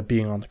will wind up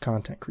being on the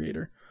content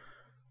creator.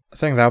 I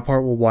think that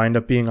part will wind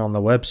up being on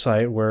the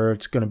website where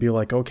it's going to be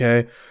like,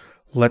 okay,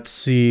 let's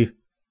see,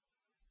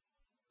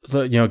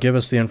 give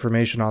us the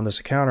information on this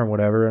account or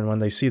whatever. And when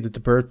they see that the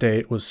birth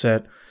date was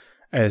set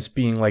as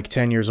being like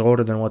 10 years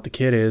older than what the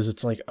kid is.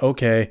 It's like,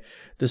 okay,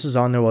 this is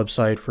on the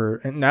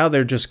website and now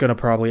they're just going to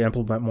probably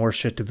implement more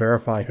shit to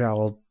verify how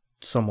old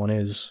someone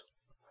is.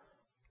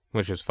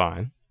 Which is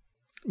fine.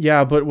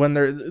 Yeah, but when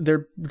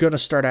they're going to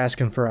start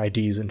asking for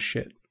IDs and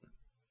shit.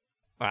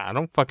 I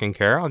don't fucking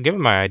care. I'll give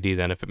him my ID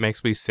then if it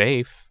makes me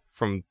safe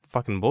from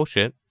fucking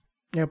bullshit.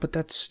 Yeah, but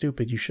that's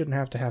stupid. You shouldn't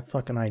have to have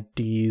fucking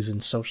IDs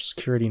and social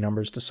security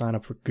numbers to sign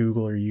up for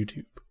Google or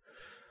YouTube.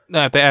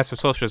 No, if they ask for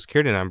social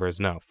security numbers,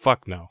 no.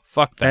 Fuck no.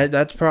 Fuck that.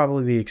 That's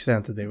probably the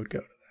extent that they would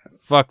go to that.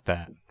 Fuck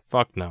that.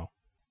 Fuck no.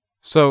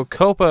 So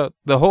COPPA,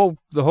 the whole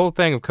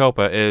thing of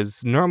COPPA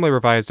is normally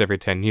revised every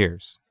 10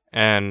 years.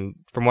 And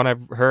from what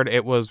I've heard,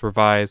 it was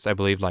revised, I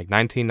believe, like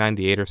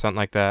 1998 or something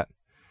like that.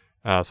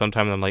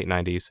 Sometime in the late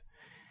 90s.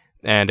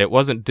 And it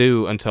wasn't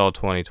due until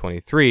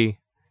 2023.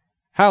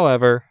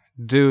 However,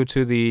 due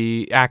to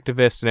the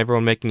activists and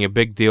everyone making a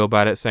big deal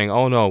about it, saying,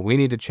 oh no, we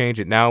need to change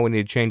it now,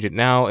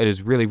 it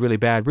is really, really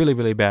bad, really,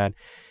 really bad,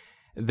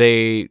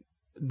 they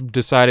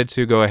decided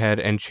to go ahead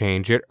and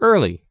change it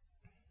early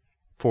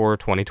for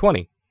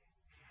 2020.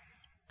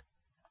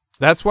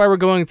 That's why we're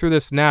going through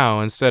this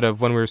now instead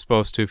of when we were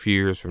supposed to a few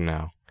years from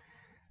now.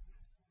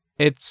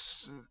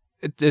 It's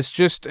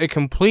just a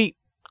complete,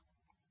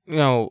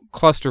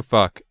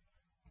 clusterfuck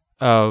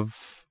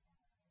of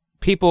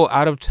people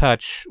out of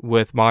touch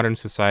with modern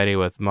society,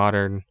 with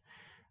modern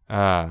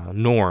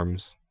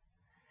norms.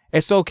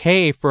 It's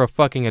okay for a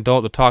fucking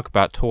adult to talk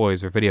about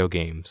toys or video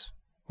games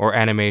or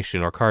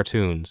animation or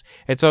cartoons.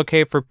 It's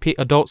okay for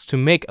adults to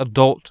make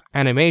adult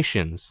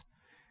animations.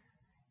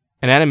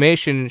 An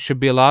animation should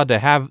be allowed to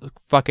have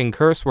fucking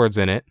curse words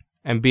in it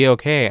and be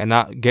okay and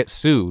not get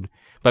sued.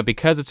 But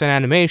because it's an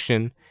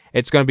animation,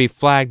 it's going to be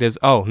flagged as,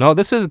 oh, no,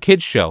 this is a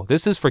kid's show.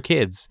 This is for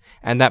kids.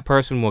 And that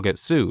person will get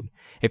sued.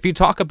 If you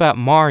talk about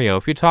Mario,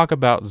 if you talk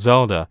about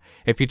Zelda,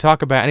 if you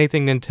talk about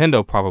anything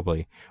Nintendo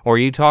probably, or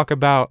you talk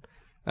about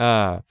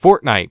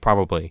Fortnite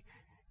probably,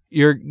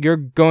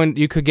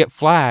 you could get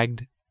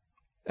flagged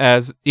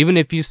as, even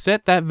if you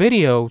set that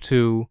video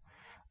to,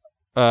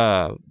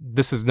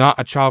 this is not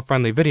a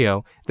child-friendly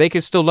video, they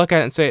could still look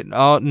at it and say,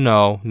 oh,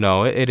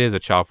 no, it is a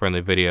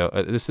child-friendly video.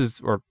 This is,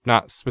 or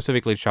not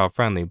specifically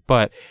child-friendly,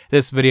 but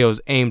this video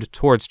is aimed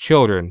towards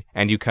children,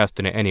 and you cussed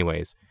in it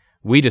anyways.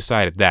 We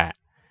decided that.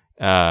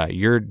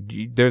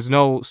 There's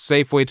no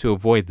safe way to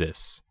avoid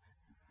this.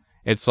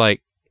 It's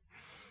like,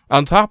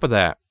 on top of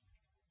that,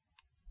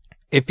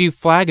 if you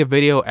flag a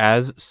video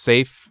as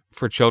safe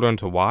for children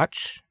to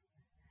watch,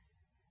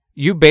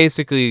 you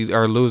basically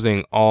are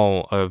losing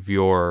all of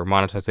your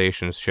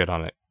monetization shit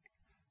on it.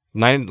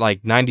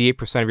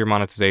 98% of your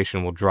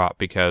monetization will drop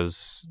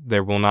because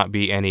there will not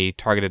be any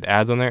targeted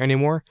ads on there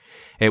anymore.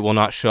 It will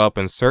not show up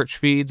in search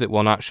feeds. It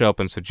will not show up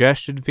in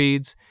suggested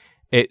feeds.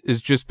 It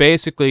is just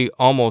basically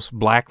almost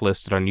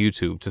blacklisted on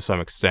YouTube to some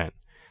extent.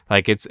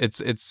 Like it's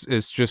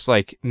just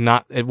like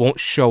not, it won't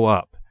show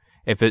up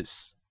if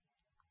it's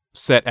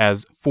set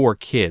as for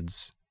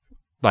kids,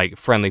 like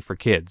friendly for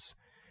kids.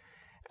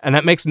 And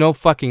that makes no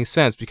fucking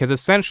sense because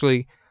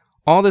essentially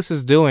all this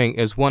is doing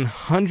is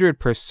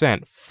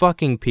 100%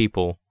 fucking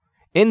people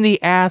in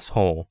the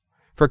asshole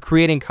for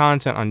creating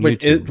content on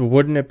YouTube.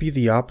 Wouldn't it be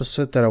the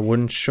opposite, that it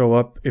wouldn't show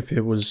up if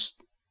it was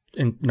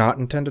not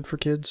intended for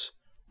kids?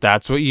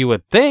 That's what you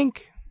would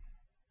think.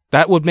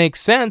 That would make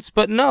sense,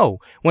 but no.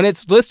 When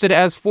it's listed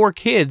as for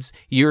kids,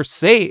 you're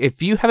safe.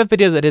 If you have a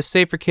video that is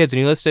safe for kids and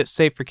you list it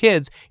safe for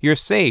kids, you're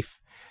safe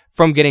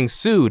from getting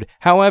sued.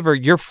 However,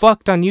 you're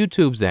fucked on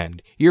YouTube's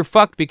end. You're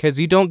fucked because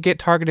you don't get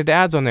targeted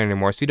ads on there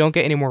anymore, so you don't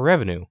get any more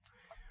revenue.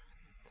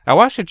 I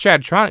watched a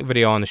Chad Tronic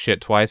video on the shit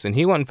twice, and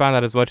he went and found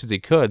out as much as he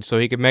could so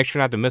he could make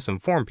sure not to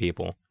misinform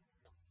people.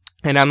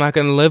 And I'm not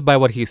going to live by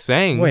what he's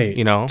saying. Wait,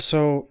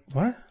 so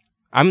what?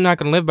 I'm not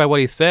going to live by what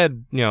he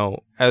said,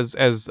 as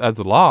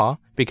the law,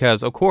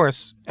 because, of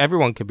course,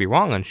 everyone could be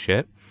wrong on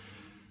shit.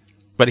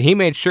 But he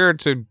made sure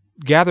to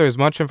gather as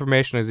much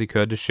information as he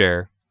could to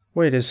share.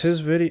 Wait, is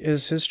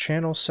his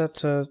channel set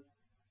to...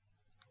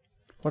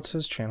 What's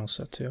his channel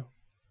set to?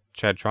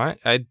 Chad Tronic?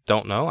 I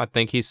don't know. I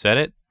think he said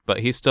it, but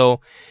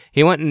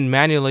he went and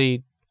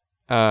manually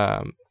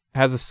has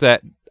a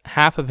set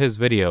half of his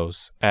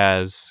videos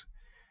as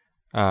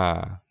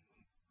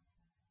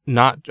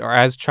not, or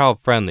as child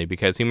friendly,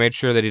 because he made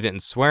sure that he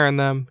didn't swear in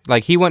them.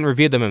 Like, he went and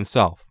reviewed them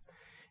himself.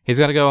 He's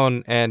got to go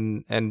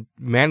and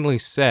manually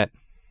set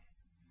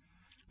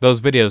those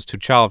videos to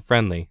child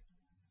friendly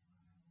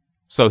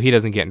so he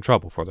doesn't get in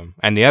trouble for them.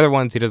 And the other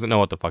ones he doesn't know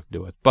what the fuck to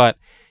do with. But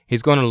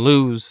he's going to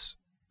lose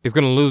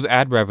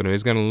ad revenue.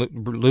 He's going to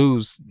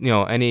lose,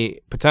 any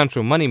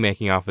potential money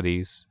making off of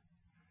these,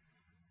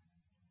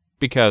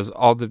 because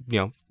all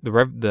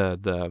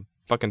the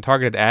fucking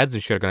targeted ads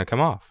and shit are going to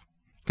come off.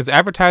 Because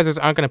advertisers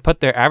aren't going to put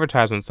their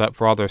advertisements up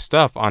for all their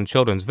stuff on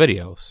children's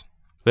videos.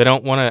 They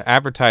don't want to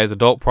advertise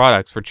adult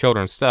products for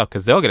children's stuff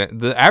because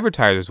the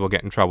advertisers will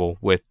get in trouble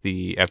with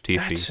the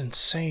FTC. That's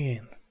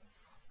insane.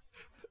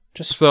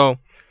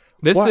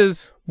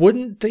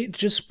 Wouldn't they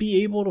just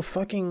be able to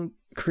fucking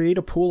create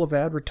a pool of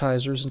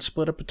advertisers and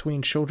split up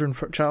between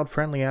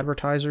child-friendly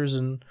advertisers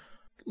and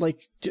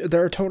Like,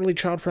 there are totally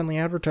child-friendly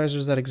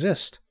advertisers that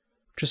exist.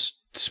 Just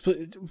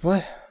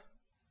what?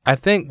 I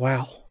think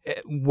Wow.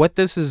 what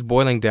this is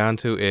boiling down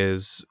to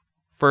is,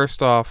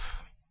 first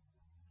off,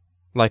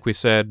 like we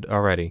said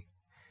already,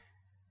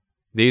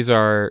 these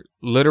are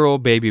literal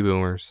baby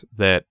boomers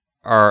that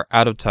are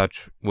out of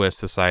touch with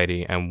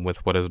society and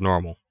with what is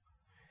normal.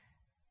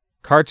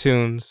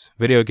 Cartoons,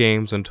 video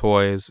games, and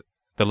toys,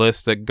 the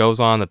list that goes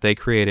on that they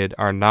created,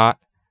 are not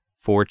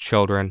for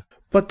children.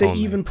 But they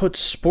only. even put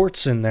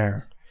sports in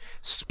there.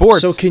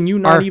 Sports. So can you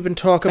not even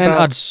talk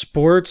about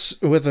sports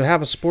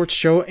have a sports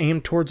show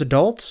aimed towards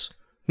adults?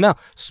 No,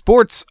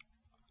 sports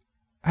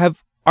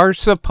are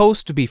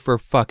supposed to be for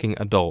fucking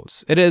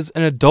adults. It is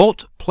an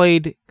adult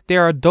played. They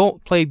are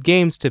adult played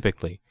games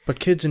typically. But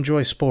kids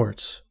enjoy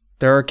sports.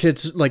 There are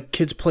kids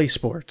play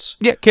sports.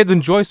 Yeah, kids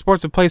enjoy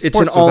sports and play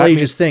sports. It's an all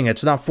ages thing.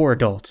 It's not for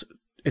adults.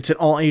 It's an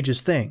all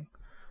ages thing.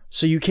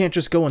 So you can't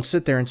just go and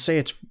sit there and say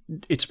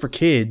it's for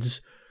kids,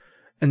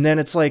 and then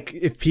it's like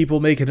if people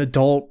make an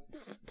adult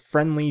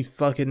friendly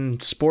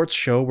fucking sports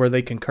show where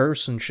they can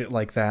curse and shit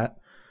like that.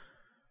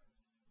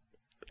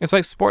 It's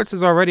like sports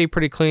is already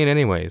pretty clean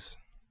anyways.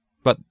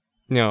 But,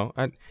 you know...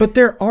 But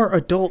there are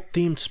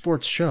adult-themed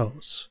sports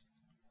shows.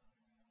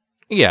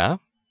 Yeah.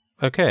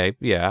 Okay,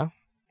 yeah.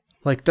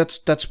 Like,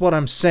 that's what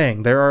I'm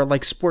saying. There are,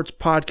 like, sports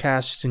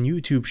podcasts and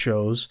YouTube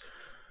shows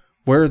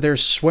where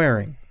there's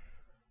swearing.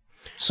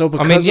 So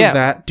because of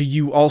that, do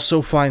you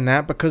also find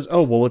that? Because,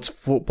 it's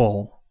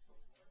football.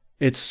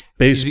 It's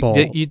baseball.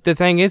 The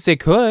thing is, they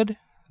could.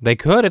 They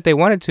could if they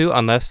wanted to,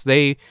 unless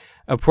they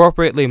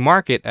appropriately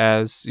mark it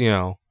as,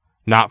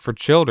 not for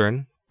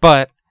children.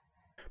 But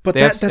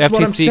that's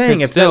what I'm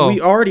saying. If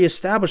we already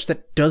established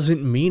that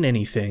doesn't mean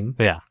anything.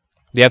 Yeah.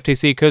 The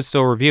FTC could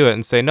still review it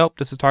and say, nope,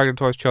 this is targeted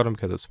towards children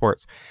because it's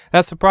sports.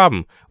 That's the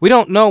problem. We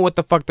don't know what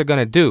the fuck they're going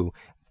to do.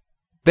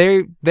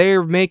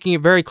 They're making it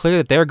very clear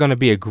that they're going to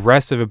be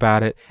aggressive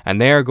about it, and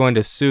they are going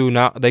to sue.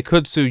 They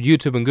could sue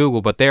YouTube and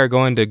Google, but they are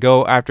going to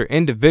go after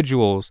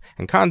individuals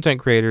and content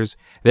creators.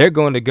 They're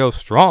going to go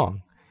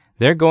strong.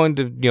 They're going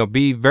to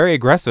be very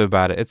aggressive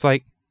about it. It's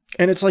like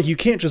you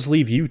can't just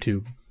leave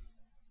YouTube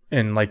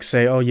and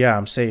say, oh yeah,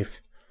 I'm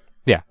safe.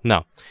 Yeah,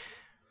 no.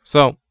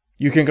 So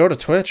you can go to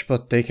Twitch,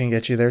 but they can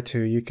get you there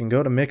too. You can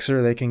go to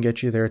Mixer, they can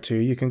get you there too.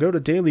 You can go to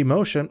Daily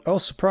Motion. Oh,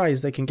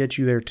 surprise, they can get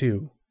you there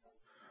too.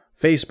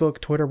 Facebook,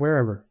 Twitter,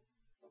 wherever.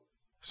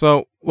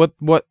 So what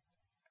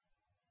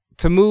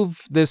to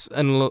move this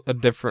in not a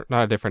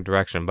different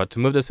direction, but to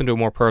move this into a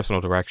more personal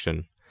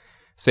direction.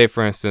 Say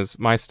for instance,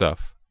 my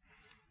stuff.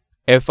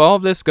 If all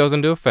of this goes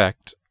into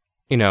effect,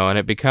 and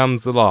it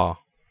becomes the law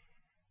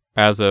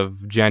as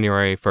of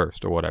January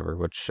 1st or whatever,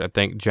 which I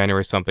think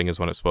January something is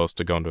when it's supposed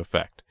to go into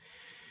effect.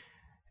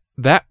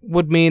 That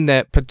would mean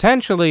that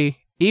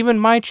potentially even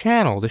my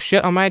channel, the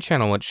shit on my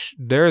channel, which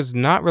there's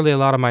not really a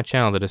lot of my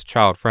channel that is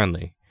child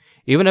friendly.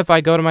 Even if I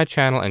go to my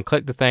channel and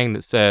click the thing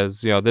that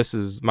says,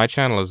 my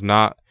channel is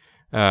not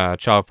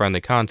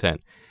child-friendly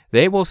content,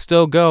 they will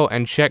still go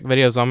and check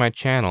videos on my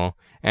channel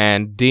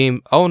and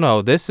deem, oh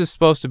no, this is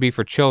supposed to be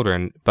for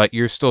children, but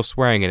you're still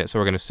swearing in it, so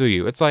we're going to sue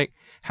you. It's like,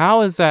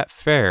 how is that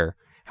fair?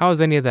 How is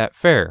any of that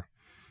fair?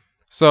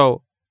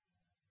 So,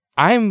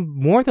 I'm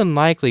more than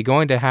likely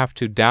going to have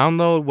to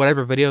download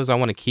whatever videos I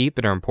want to keep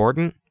that are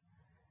important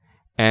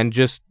and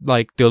just,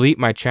 delete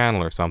my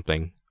channel or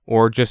something.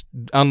 Or just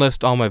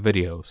unlist all my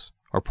videos,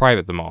 or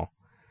private them all.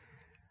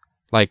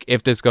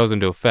 If this goes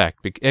into effect.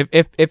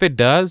 If it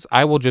does,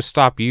 I will just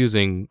stop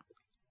using,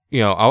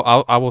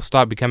 I will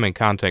stop becoming a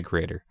content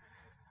creator.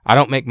 I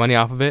don't make money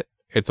off of it.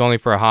 It's only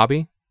for a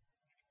hobby.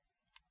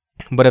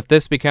 But if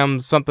this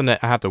becomes something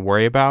that I have to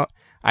worry about,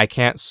 I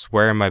can't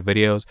swear in my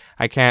videos.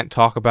 I can't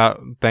talk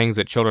about things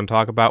that children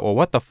talk about. Well,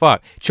 what the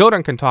fuck?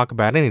 Children can talk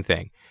about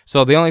anything.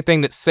 So the only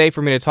thing that's safe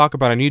for me to talk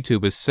about on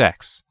YouTube is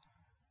sex.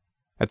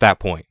 At that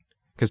point.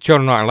 Because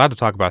children aren't allowed to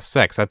talk about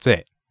sex. That's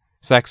it.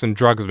 Sex and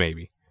drugs,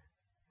 maybe.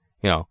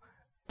 But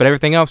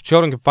everything else,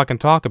 children can fucking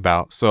talk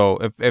about. So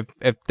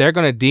if they're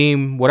going to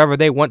deem whatever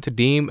they want to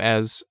deem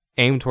as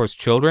aimed towards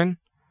children,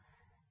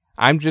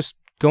 I'm just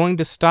going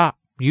to stop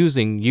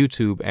using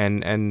YouTube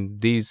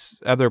and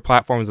these other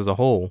platforms as a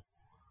whole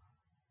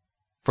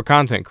for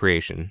content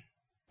creation.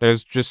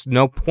 There's just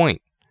no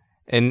point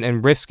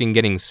in risking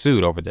getting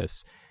sued over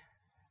this.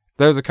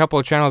 There's a couple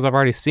of channels I've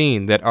already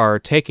seen that are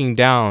taking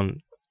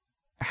down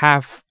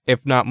half,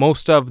 if not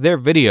most of their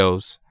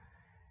videos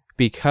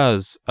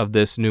because of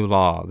this new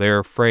law. They're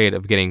afraid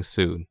of getting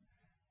sued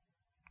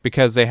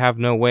because they have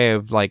no way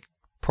of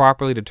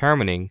properly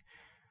determining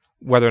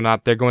whether or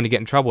not they're going to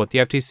get in trouble with the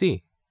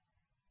FTC.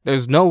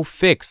 There's no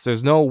fix.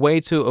 There's no way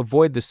to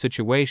avoid this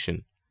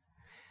situation.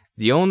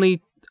 The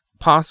only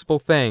possible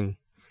thing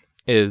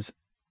is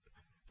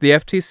the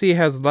FTC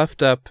has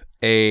left up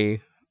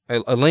a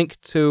link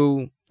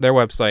to their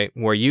website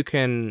where you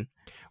can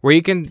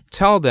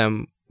tell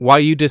them why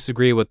you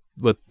disagree with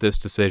this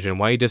decision,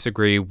 why you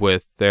disagree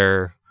with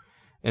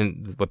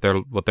what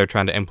they're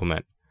trying to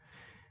implement.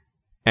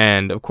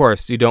 And, of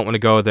course, you don't want to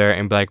go there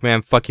and be like,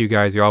 man, fuck you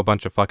guys, you're all a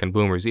bunch of fucking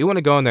boomers. You want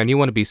to go in there and you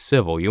want to be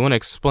civil. You want to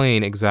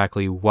explain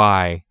exactly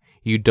why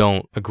you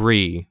don't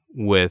agree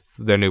with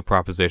their new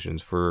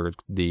propositions for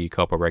the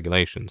COPPA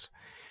regulations.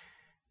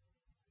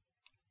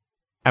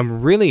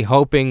 I'm really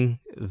hoping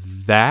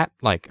that,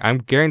 like, I'm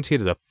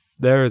guaranteed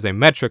there is a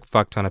metric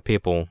fuck ton of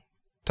people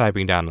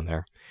typing down in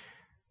there.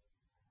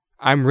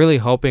 I'm really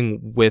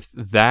hoping with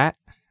that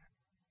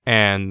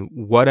and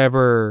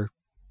whatever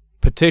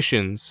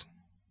petitions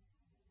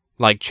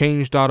like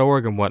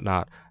change.org and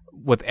whatnot,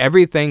 with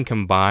everything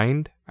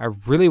combined, I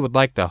really would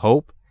like to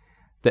hope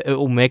that it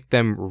will make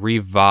them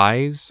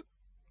revise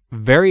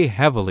very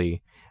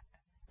heavily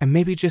and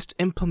maybe just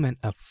implement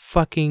a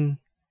fucking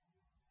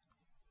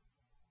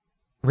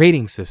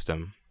rating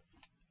system.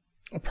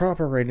 A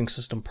proper rating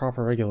system,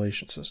 proper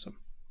regulation system.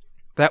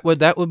 That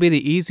would be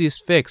the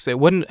easiest fix. It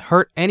wouldn't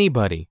hurt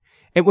anybody.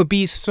 It would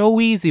be so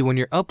easy when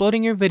you're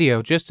uploading your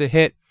video just to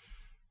hit,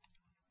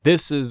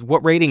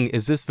 what rating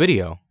is this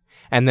video?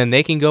 And then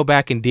they can go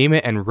back and deem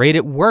it and rate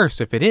it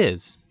worse if it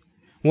is.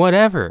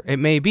 Whatever it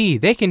may be.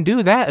 They can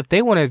do that if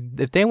they want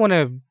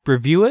to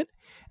review it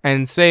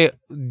and say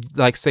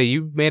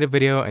you made a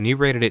video and you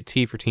rated it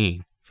T for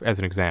teen, as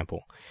an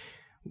example.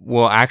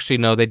 Well, actually,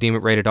 no, they deem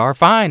it rated R.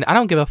 Fine. I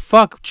don't give a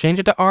fuck. Change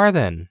it to R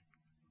then.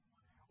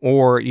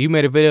 Or you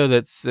made a video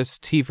that's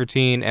T for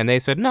teen and they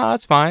said, no,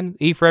 that's fine.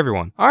 E for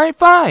everyone. All right,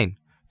 fine.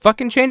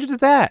 Fucking change it to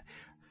that.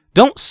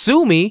 Don't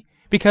sue me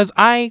because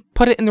I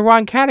put it in the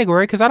wrong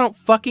category because I don't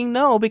fucking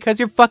know because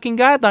your fucking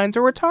guidelines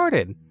are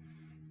retarded.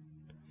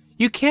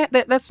 You can't,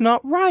 that's not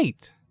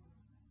right.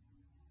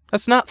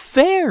 That's not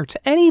fair to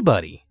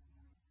anybody.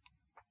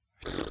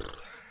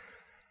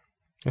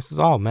 This is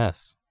all a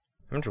mess.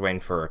 I'm just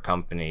waiting for a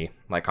company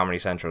like Comedy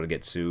Central to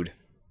get sued.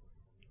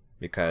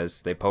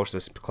 Because they post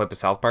this clip of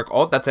South Park.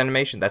 Oh, that's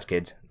animation. That's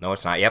kids. No,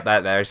 it's not. Yep,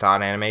 that I saw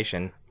an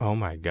animation. Oh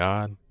my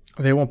god.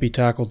 They won't be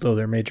tackled, though.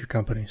 They're major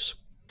companies.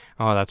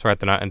 Oh, that's right.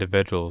 They're not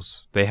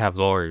individuals. They have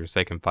lawyers.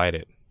 They can fight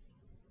it.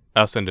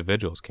 Us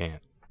individuals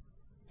can't.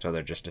 So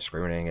they're just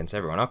discriminating against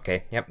everyone.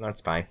 Okay, yep,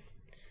 that's fine.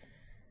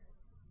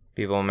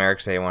 People in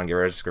America say they want to get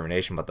rid of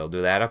discrimination, but they'll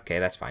do that. Okay,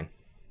 that's fine.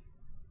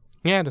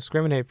 Yeah,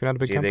 discriminate if you're not a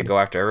big company. They go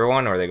after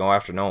everyone or they go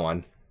after no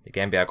one. They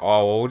can't be like,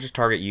 oh, well, we'll just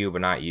target you, but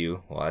not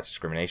you. Well, that's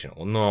discrimination.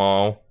 Well,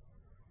 no.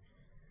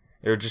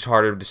 It's just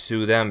harder to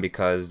sue them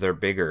because they're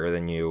bigger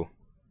than you.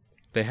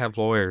 They have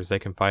lawyers. They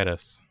can fight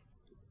us.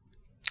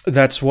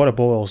 That's what it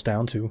boils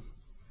down to.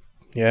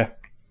 Yeah.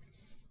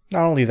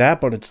 Not only that,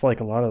 but it's like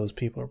a lot of those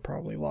people are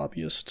probably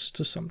lobbyists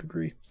to some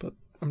degree, but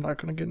I'm not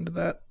going to get into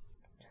that.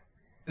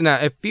 Now,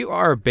 if you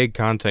are a big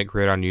content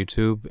creator on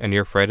YouTube and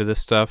you're afraid of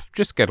this stuff,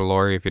 just get a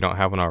lawyer if you don't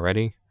have one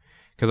already.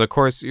 Because, of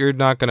course, you're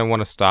not going to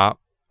want to stop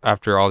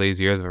after all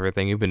these years of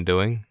everything you've been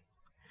doing.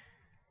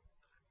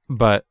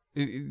 But,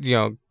 you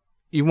know,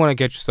 you want to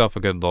get yourself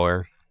a good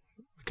lawyer.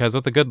 Because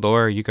with a good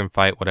lawyer, you can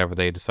fight whatever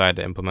they decide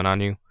to implement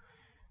on you.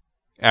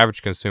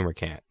 Average consumer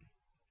can't.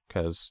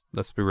 Because,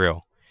 let's be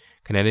real.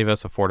 Can any of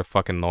us afford a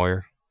fucking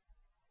lawyer?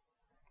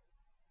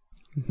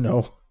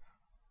 No.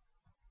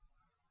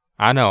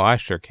 I know I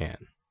sure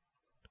can.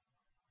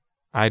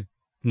 I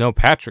know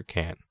Patrick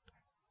can.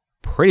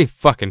 Pretty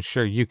fucking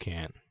sure you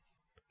can.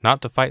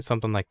 Not to fight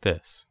something like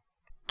this.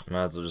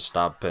 Might as well just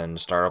stop and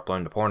start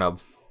uploading to Pornhub.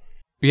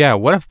 Yeah,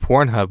 what if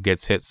Pornhub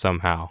gets hit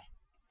somehow?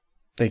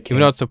 They can't.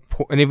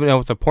 Even though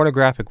it's a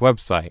pornographic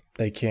website.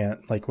 They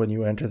can't. Like, when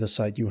you enter the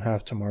site, you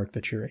have to mark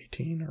that you're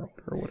 18 or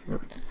older or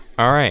whatever.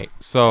 Alright,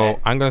 so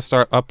I'm going to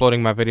start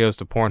uploading my videos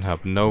to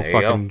Pornhub. No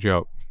fucking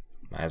joke.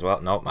 Might as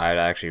well. Nope, I'd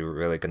actually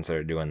really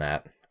consider doing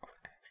that.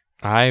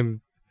 I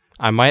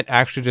might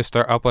actually just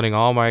start uploading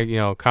all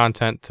my,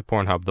 content to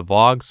Pornhub. The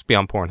vlogs be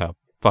on Pornhub.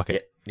 Fuck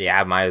it.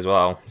 Yeah, I might as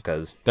well,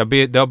 because there'll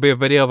be a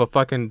video of a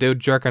fucking dude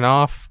jerking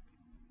off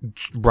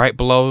right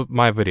below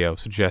my video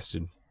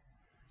suggested.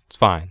 It's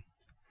fine.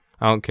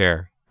 I don't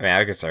care. I mean,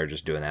 I could start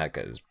just doing that,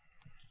 because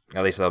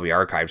at least they'll be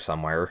archived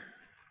somewhere.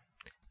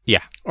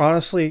 Yeah.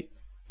 Honestly,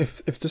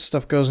 if this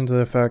stuff goes into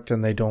effect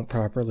and they don't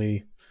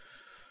properly,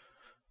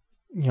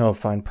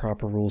 find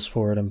proper rules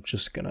for it, I'm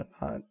just gonna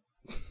not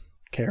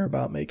care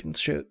about making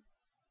shit,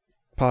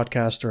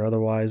 podcast or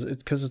otherwise,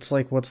 because it's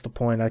like, what's the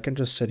point? I can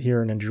just sit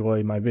here and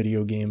enjoy my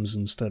video games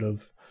instead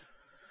of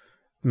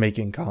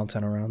making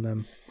content around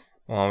them.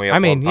 Well, we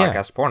upload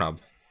podcast to Pornhub.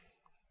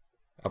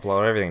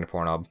 Upload everything to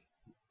Pornhub.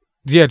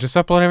 Yeah, just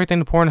upload everything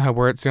to Pornhub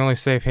where it's the only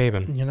safe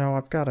haven.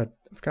 I've got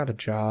a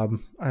job.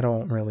 I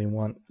don't really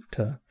want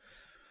to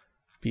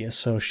be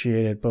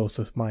associated both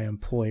with my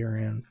employer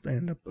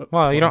and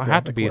well, you don't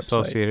have to be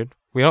associated.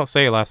 We don't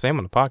say your last name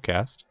on the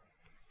podcast.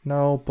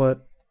 No,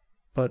 but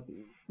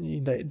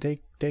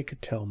they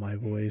could tell my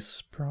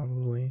voice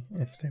probably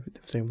if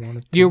they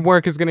wanted to. Your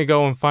work is gonna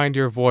go and find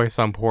your voice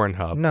on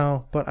Pornhub.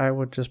 No, but I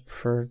would just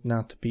prefer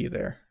not to be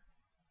there.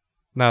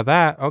 Now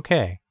that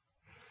okay,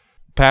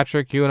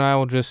 Patrick, you and I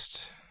will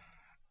just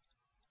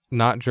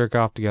not jerk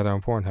off together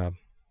on Pornhub.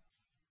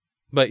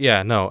 But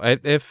yeah, no.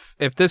 If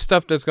this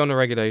stuff does go into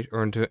regulate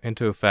or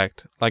into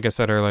effect, like I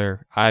said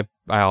earlier, I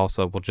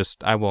also will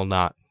I will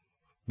not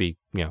be,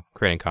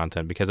 creating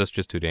content because it's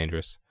just too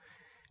dangerous.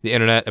 The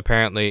internet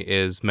apparently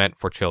is meant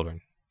for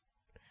children.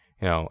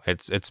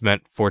 It's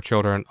meant for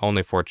children,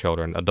 only for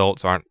children.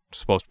 Adults aren't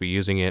supposed to be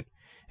using it.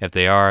 If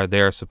they are,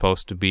 they're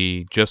supposed to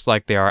be just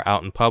like they are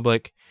out in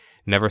public.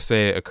 Never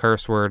say a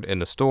curse word in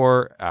the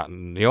store, out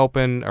in the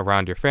open,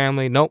 around your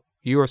family. Nope,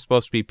 you are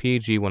supposed to be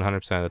PG 100%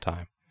 of the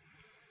time.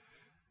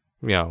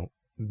 No,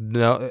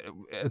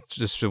 it's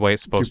just the way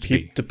it's supposed to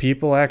be. Do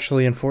people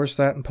actually enforce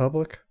that in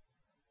public?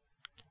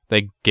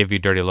 They give you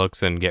dirty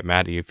looks and get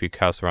mad at you if you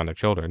cuss around their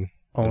children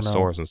in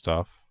stores and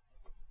stuff.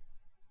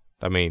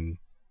 I mean,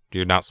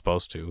 you're not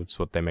supposed to. It's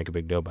what they make a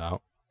big deal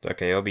about.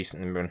 Okay, it'll be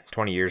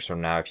 20 years from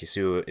now. If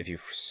you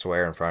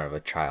swear in front of a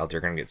child,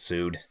 you're gonna get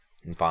sued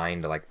and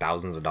fined like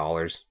thousands of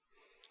dollars.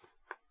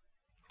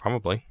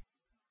 Probably.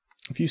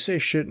 If you say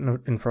shit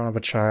in front of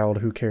a child,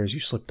 who cares? You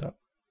slipped up.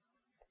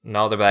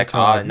 No, they're like,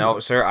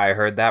 no, sir, I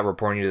heard that. We're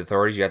reporting you to the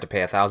authorities. You have to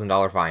pay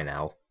 $1,000 fine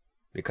now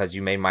because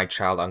you made my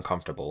child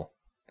uncomfortable.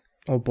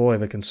 Oh boy,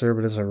 the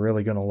conservatives are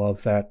really gonna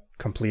love that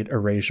complete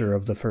erasure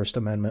of the First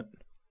Amendment.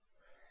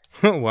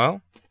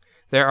 Well,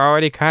 they're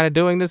already kind of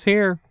doing this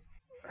here.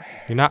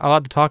 You're not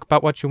allowed to talk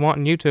about what you want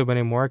on YouTube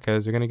anymore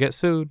because you're going to get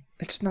sued.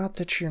 It's not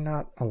that you're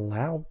not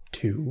allowed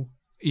to.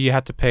 You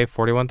have to pay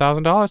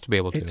 $41,000 to be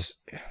able to.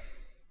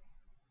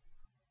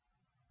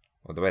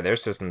 Well, the way their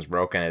system's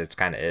broken, it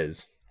kind of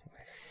is.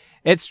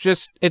 It's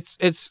just,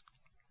 it's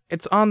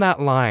on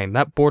that line,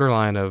 that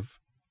borderline of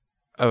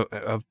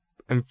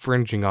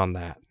infringing on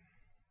that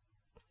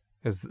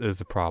is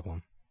the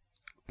problem.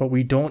 But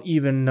we don't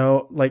even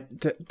know,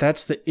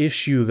 that's the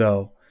issue,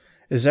 though.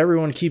 Is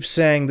everyone keeps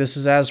saying this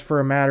is as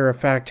for a matter of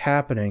fact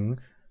happening.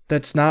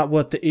 That's not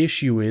what the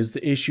issue is.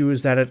 The issue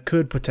is that it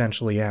could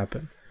potentially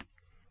happen.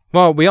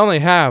 Well, we only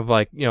have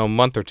a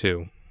month or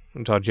two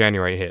until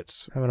January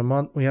hits.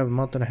 We have a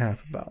month and a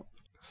half about.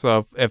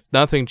 So if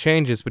nothing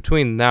changes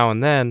between now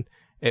and then,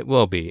 it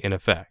will be in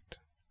effect.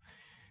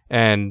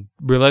 And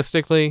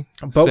realistically,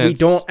 but we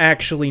don't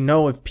actually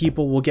know if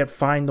people will get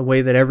fined the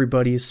way that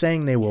everybody is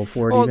saying they will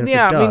for it. Well, even if it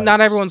does. I mean,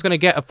 not everyone's going to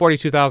get a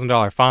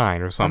 $42,000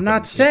 fine or something. I'm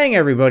not saying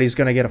everybody's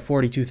going to get a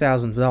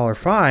 $42,000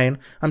 fine.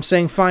 I'm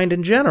saying fined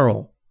in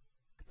general.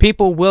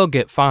 People will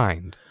get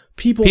fined.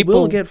 People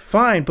will get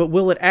fined, but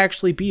will it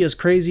actually be as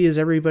crazy as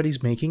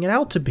everybody's making it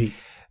out to be?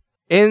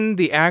 In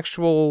the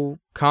actual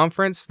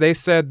conference, they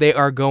said they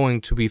are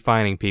going to be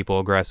fining people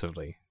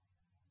aggressively.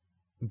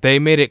 They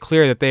made it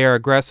clear that they are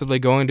aggressively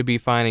going to be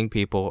fining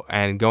people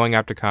and going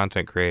after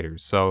content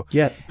creators. So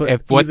but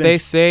if what they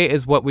say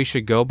is what we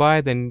should go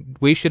by, then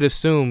we should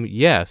assume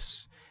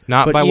yes,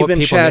 not by what people on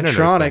the internet are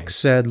saying. But even Chadtronic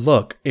said,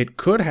 look, it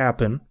could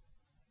happen.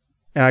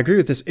 And I agree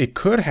with this. It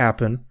could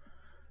happen.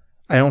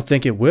 I don't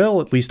think it will.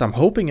 At least I'm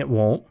hoping it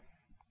won't.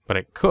 But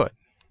it could.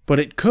 But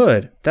it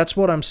could. That's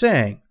what I'm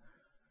saying.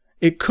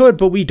 It could,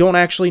 but we don't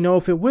actually know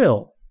if it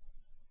will.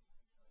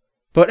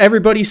 But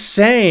everybody's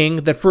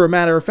saying that for a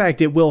matter of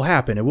fact, it will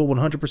happen. It will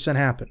 100%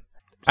 happen.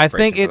 I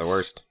think it's the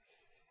worst.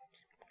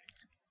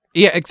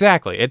 Yeah,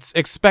 exactly. It's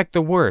expect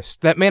the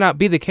worst. That may not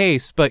be the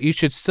case, but you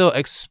should still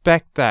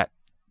expect that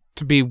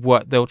to be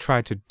what they'll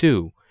try to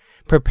do.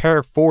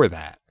 Prepare for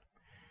that.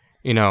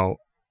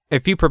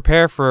 If you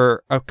prepare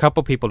for a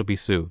couple people to be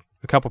sued,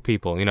 a couple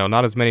people,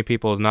 not as many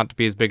people as not to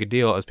be as big a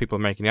deal as people are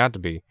making it out to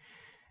be,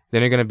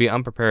 then you're going to be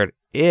unprepared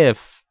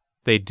if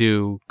they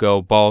do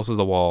go balls to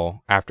the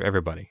wall after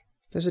everybody.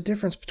 There's a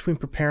difference between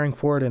preparing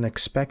for it and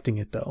expecting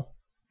it, though.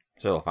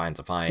 So a fine's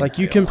a fine.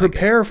 You can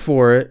prepare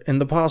for it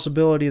and the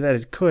possibility that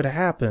it could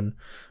happen,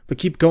 but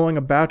keep going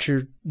about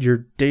your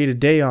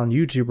day-to-day on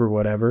YouTube or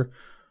whatever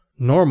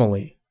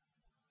normally,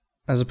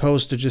 as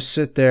opposed to just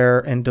sit there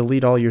and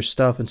delete all your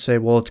stuff and say,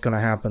 well, it's going to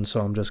happen,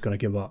 so I'm just going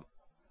to give up.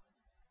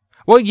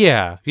 Well,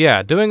 yeah.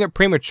 Doing it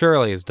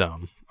prematurely is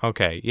dumb.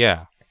 Okay,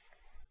 yeah.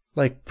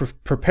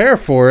 Prepare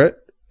for it.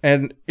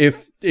 And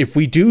if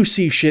we do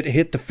see shit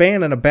hit the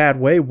fan in a bad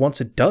way, once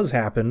it does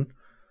happen,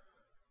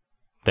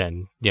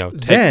 then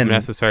take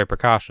necessary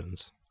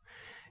precautions.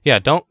 Yeah,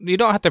 you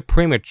don't have to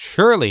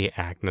prematurely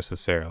act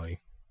necessarily,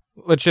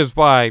 which is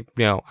why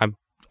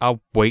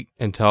I'll wait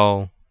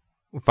until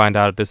we find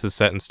out if this is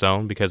set in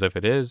stone. Because if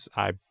it is,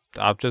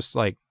 I'll just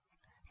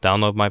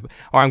download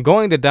I'm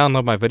going to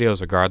download my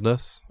videos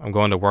regardless. I'm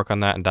going to work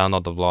on that and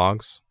download the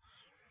vlogs.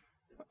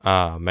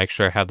 Make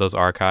sure I have those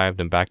archived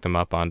and back them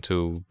up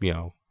onto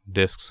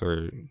discs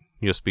or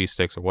USB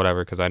sticks or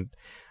whatever, because I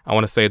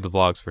want to save the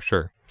vlogs for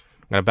sure.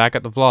 I'm going to back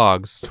up the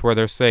vlogs to where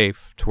they're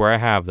safe, to where I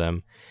have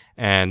them,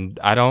 and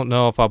I don't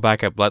know if I'll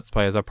back up Let's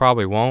Plays. I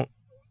probably won't.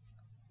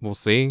 We'll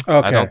see.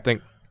 Okay. I don't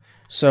think...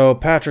 So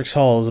Patrick's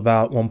Hall is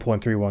about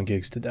 1.31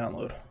 gigs to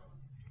download.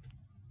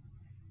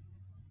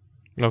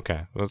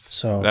 Okay.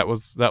 That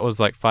was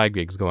like 5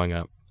 gigs going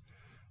up.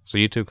 So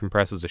YouTube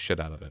compresses the shit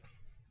out of it.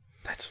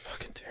 That's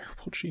fucking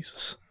terrible,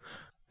 Jesus.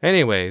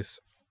 Anyways...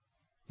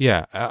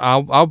 Yeah,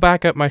 I'll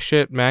back up my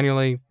shit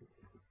manually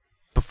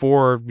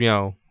before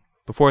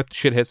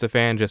shit hits the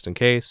fan, just in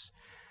case.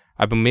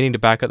 I've been meaning to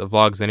back up the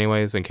vlogs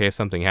anyways in case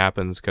something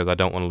happens, because I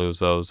don't want to lose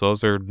those.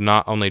 Those are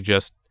not only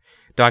just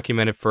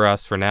documented for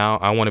us for now.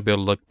 I want to be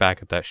able to look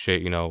back at that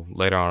shit,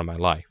 later on in my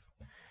life.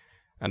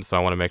 And so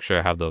I want to make sure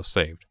I have those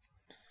saved.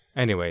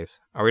 Anyways,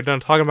 are we done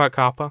talking about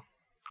COPPA?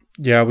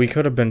 Yeah, we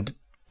could have been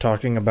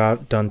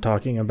done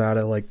talking about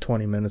it like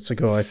 20 minutes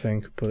ago, I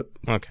think, but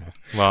okay.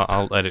 Well,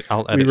 I'll edit.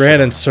 We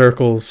ran in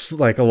circles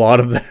like a lot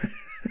of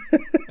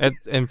that.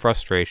 In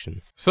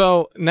frustration.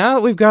 So now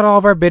that we've got all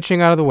of our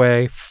bitching out of the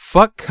way,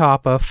 fuck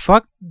COPPA,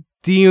 fuck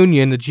the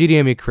union, the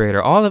GDME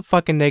creator, all the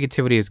fucking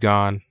negativity is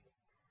gone.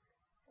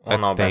 Well,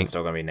 no, Ben's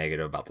still gonna be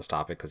negative about this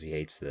topic because he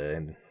hates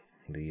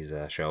these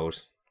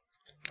shows.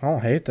 I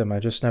don't hate them. I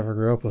just never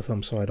grew up with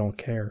them, so I don't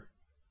care.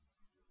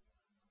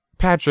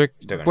 Patrick,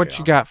 what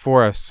you got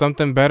for us?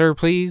 Something better,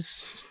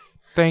 please?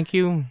 Thank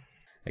you.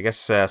 I guess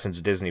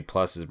since Disney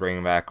Plus is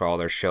bringing back all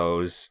their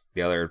shows,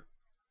 the other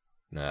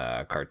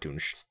cartoon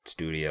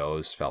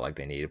studios felt like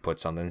they needed to put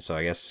something. So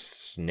I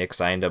guess Nick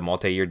signed a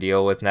multi-year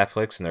deal with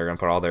Netflix, and they're going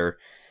to put all their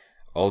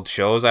old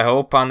shows, I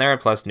hope, on there,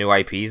 plus new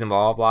IPs and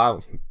blah, blah,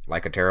 blah.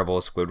 Like a terrible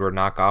Squidward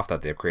knockoff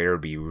that the creator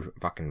would be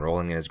fucking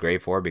rolling in his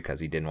grave for because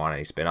he didn't want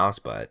any spin-offs,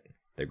 but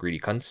they're greedy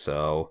cunts,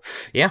 so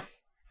yeah.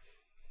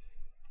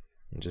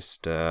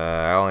 Just,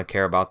 I only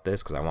care about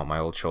this because I want my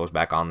old shows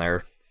back on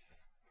there.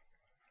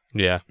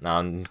 Yeah.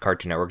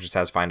 Cartoon Network just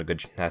has to find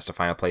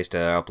a place to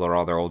upload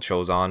all their old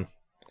shows on.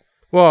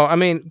 Well, I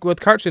mean, with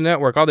Cartoon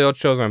Network, all the old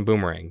shows are on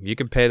Boomerang. You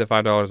can pay the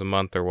 $5 a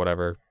month or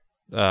whatever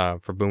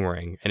for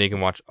Boomerang, and you can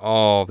watch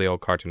all the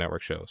old Cartoon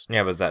Network shows.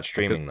 Yeah, but is that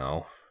streaming,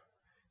 though?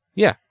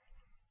 Yeah.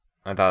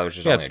 I thought it was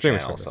just only a channel,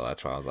 service. So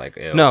that's why I was like,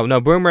 ew.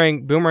 No,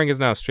 Boomerang is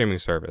now a streaming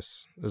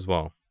service as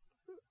well.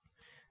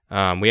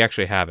 We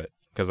actually have it.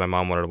 Because my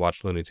mom wanted to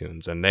watch Looney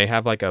Tunes, and they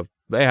have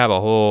a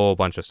whole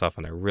bunch of stuff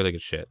on there, really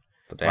good shit.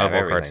 But they have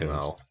everything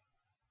though.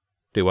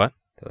 Do what?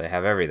 Do they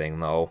have everything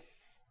though?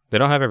 They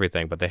don't have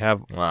everything, but they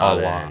have a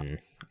lot.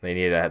 They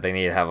need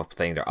to have a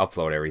thing to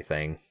upload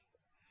everything,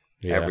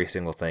 every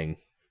single thing.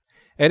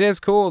 It is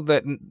cool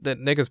that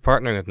Nick is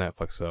partnering with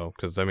Netflix though,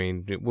 because I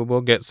mean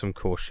we'll get some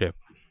cool shit.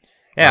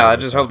 Yeah, I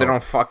just hope they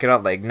don't fuck it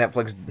up like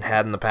Netflix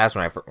had in the past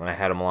when I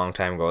had them a long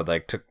time ago.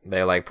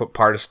 They put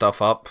part of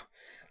stuff up.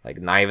 Like,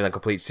 not even the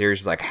complete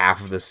series, like half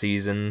of the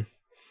season,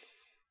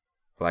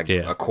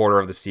 a quarter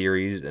of the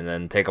series, and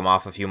then take them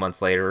off a few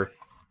months later.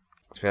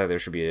 I feel like there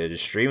should be a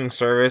streaming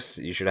service.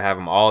 You should have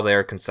them all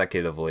there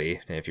consecutively.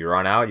 And if you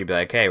run out, you'd be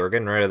like, hey, we're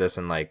getting rid of this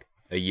in like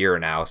a year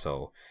now,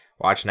 so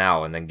watch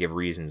now, and then give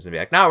reasons and be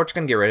like, no, we're just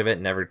going to get rid of it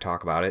and never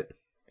talk about it.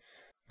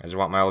 I just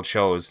want my old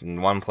shows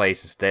in one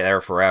place to stay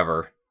there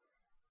forever.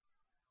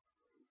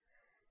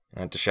 I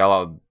have to shell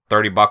out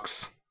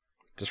 $30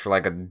 just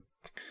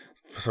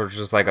for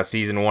just like a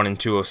season 1 and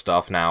 2 of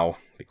stuff now,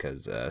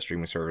 because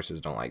streaming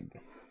services don't like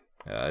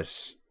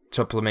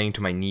supplementing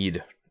to my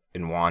need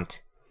and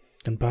want.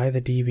 And buy the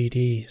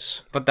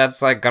DVDs. But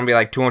that's like gonna be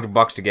like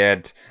 $200 to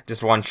get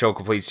just one show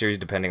complete series,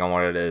 depending on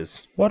what it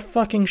is. What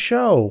fucking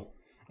show?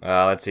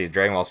 Let's see,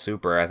 Dragon Ball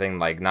Super. I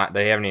think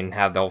they haven't even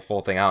had the whole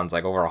full thing out. It's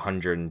like over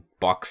 $100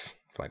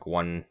 for like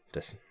one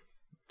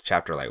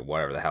chapter, like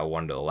whatever the hell,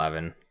 1 to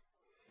 11.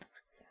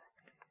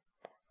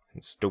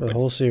 It's stupid. The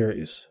whole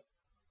series.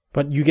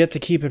 But you get to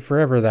keep it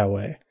forever that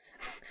way.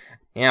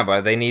 Yeah,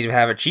 but they need to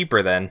have it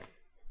cheaper then.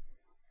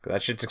 'Cause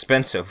that shit's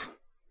expensive.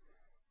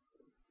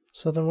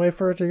 So then wait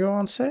for it to go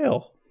on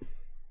sale.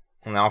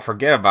 And I'll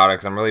forget about it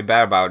because I'm really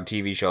bad about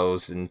TV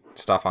shows and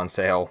stuff on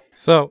sale.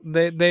 So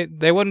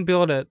they wouldn't be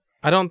able to...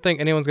 I don't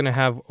think anyone's going to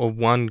have a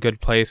one good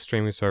place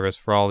streaming service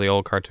for all the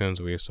old cartoons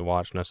we used to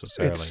watch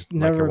necessarily. It's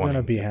never going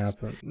to be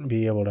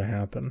able to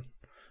happen.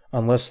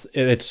 Unless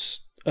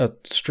it's a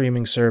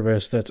streaming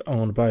service that's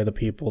owned by the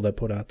people that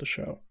put out the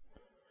show.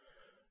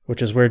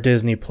 Which is where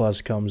Disney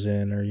Plus comes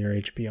in, or your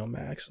HBO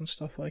Max and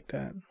stuff like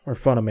that. Or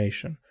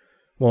Funimation.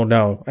 Well,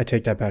 no, I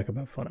take that back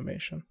about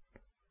Funimation.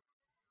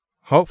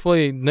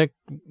 Hopefully,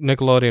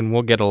 Nickelodeon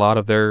will get a lot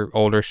of their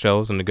older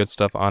shows and the good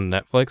stuff on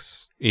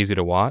Netflix. Easy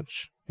to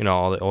watch.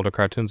 All the older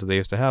cartoons that they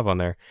used to have on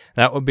there.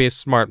 That would be a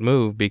smart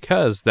move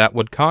because that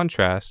would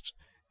contrast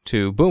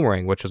to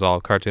Boomerang, which is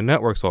all Cartoon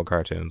Network's old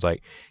cartoons.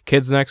 Like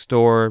Kids Next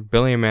Door,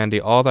 Billy and Mandy,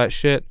 all that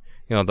shit.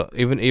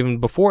 Even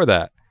before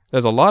that.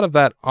 There's a lot of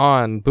that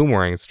on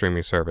Boomerang's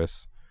streaming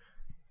service.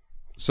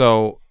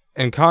 So,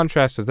 in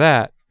contrast to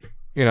that,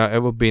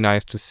 it would be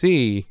nice to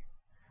see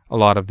a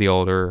lot of the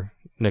older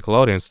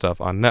Nickelodeon stuff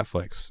on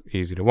Netflix.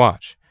 Easy to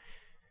watch.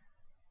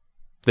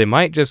 They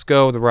might just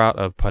go the route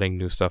of putting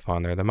new stuff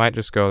on there. They might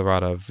just go the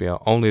route of,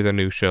 only their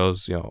new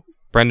shows,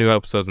 brand new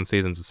episodes and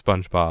seasons of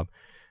SpongeBob,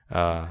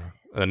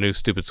 a new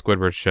stupid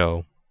Squidward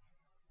show,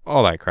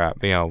 all that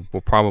crap,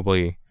 will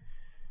probably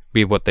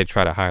be what they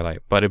try to highlight.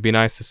 But it'd be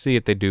nice to see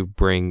if they do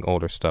bring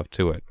older stuff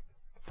to it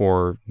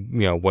for,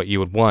 what you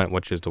would want,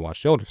 which is to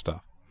watch the older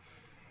stuff.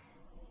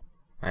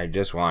 I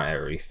just want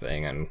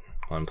everything in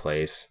one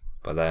place,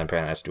 but then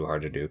apparently that's too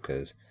hard to do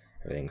because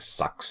everything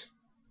sucks.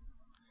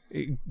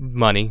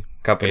 Money.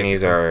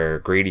 Companies are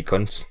greedy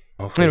cunts.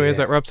 Anyways,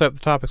 that wraps up the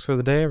topics for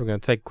the day. We're going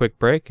to take a quick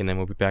break, and then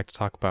we'll be back to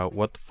talk about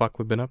what the fuck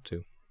we've been up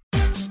to.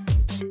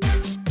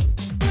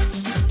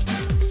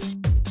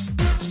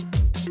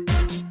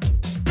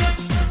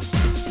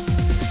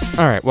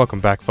 Alright, welcome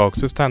back,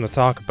 folks. It's time to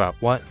talk about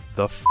what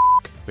the f***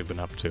 we've been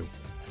up to.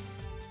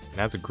 And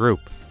as a group,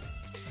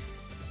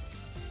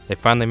 they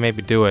finally made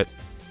me do it.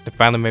 They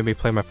finally made me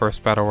play my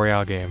first Battle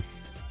Royale game.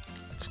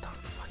 It's not a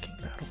fucking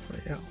Battle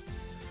Royale.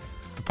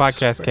 The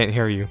podcast can't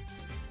hear you.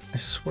 I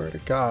swear to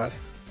God.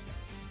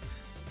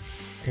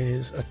 It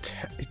is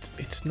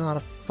it's not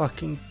a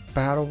fucking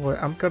Battle Royale.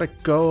 I'm gonna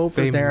go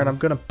over there and I'm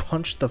gonna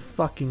punch the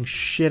fucking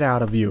shit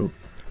out of you.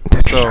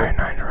 So,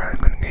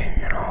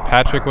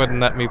 Patrick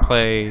wouldn't let me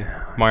play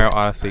Mario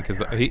Odyssey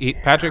because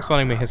Patrick's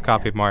loaning me his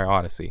copy of Mario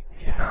Odyssey,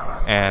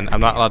 and I'm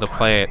not allowed to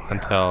play it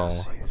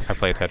until I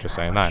play Tetris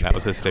 99. That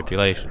was his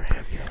stipulation.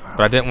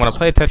 But I didn't want to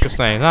play Tetris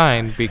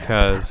 99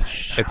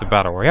 because it's a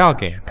Battle Royale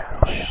game,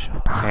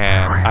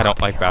 and I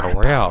don't like Battle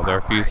Royales. I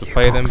refuse to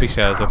play them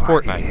because of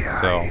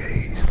Fortnite. So,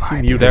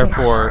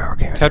 therefore,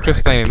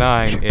 Tetris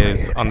 99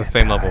 is on the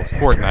same level as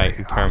Fortnite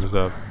in terms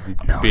of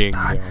being.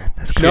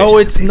 No,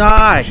 it's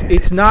not.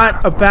 It's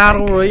not a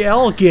Battle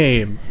Royale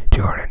game.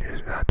 Jordan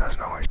doesn't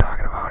know what he's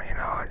talking about. You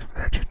know,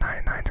 Tetris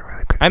 99 is a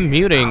really good. I'm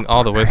muting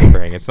all the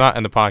whispering. It's not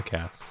in the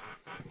podcast.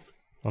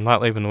 I'm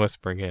not leaving the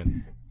whispering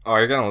in. Oh,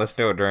 you're gonna listen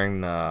to it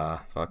during the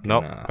fucking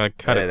Nope, I'm gonna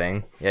cut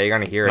editing. Yeah, you're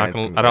gonna hear it.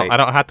 I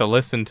don't have to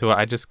listen to it.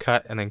 I just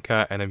cut and then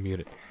mute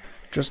it.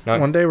 Just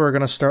one day we're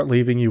gonna start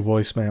leaving you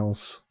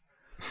voicemails,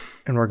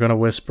 and we're gonna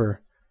whisper.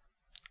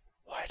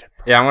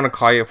 Yeah, I'm gonna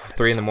call you at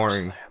 3 in the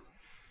morning.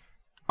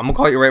 I'm gonna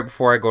call you right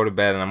before I go to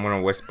bed, and I'm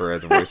gonna whisper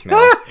as a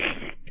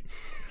voicemail.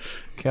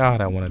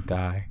 God, I want to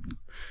die.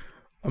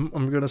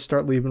 I'm gonna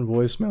start leaving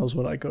voicemails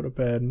when I go to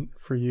bed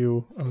for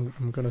you.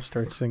 I'm gonna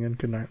start singing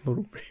 "Goodnight,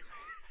 Little Baby."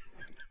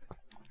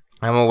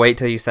 I'm gonna wait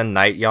till you send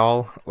night,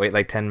 y'all. Wait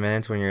like 10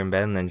 minutes when you're in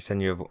bed, and then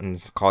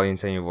call you and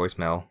send you a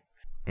voicemail.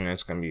 And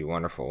it's gonna be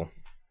wonderful.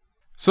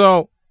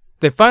 So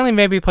they finally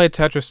made me play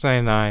Tetris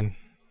 99.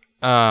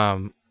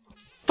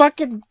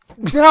 Fucking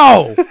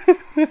no.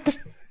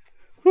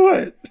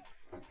 What?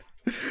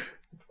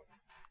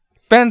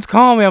 Ben's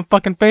calling me on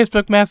fucking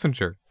Facebook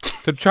Messenger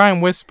to try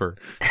and whisper.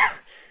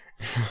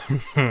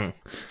 I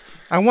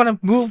want to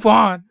move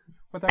on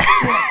with our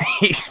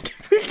shit.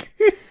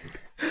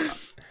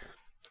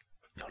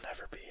 You'll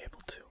never be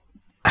able to.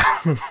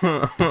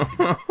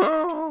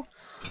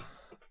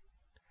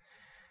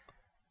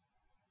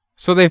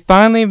 So they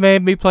finally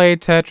made me play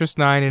Tetris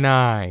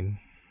 99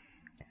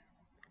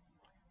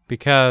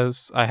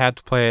 because I had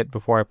to play it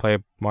before I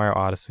played Mario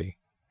Odyssey,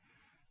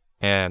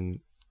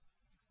 and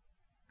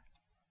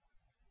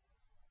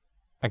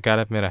I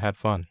gotta admit I had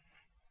fun.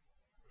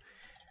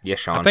 Yeah,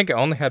 Sean. I think I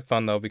only had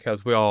fun though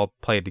because we all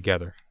played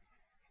together,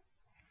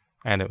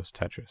 and it was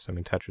Tetris. I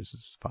mean, Tetris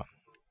is fun.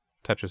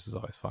 Tetris is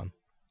always fun.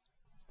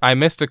 I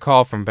missed a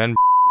call from Ben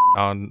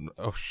on.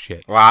 Oh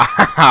shit! Wow.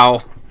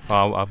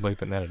 Well, I'll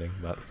bleep it in editing,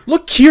 but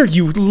Look here,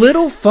 you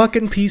little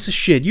fucking piece of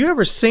shit. You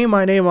ever say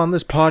my name on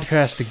this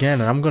podcast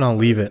again, and I'm gonna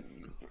leave it.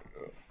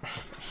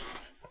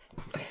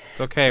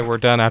 it's okay. We're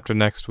done after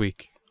next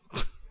week.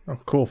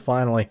 Oh, cool,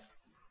 finally.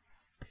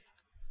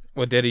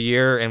 We did a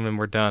year, and then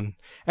we're done.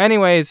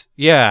 Anyways,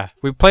 yeah,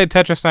 we played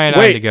Tetris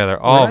 99 together,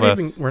 all of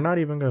us. We're not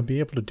even gonna be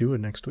able to do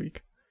it next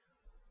week.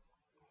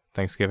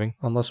 Thanksgiving?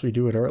 Unless we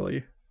do it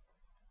early.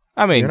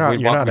 I mean, you're not we're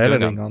doing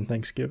editing on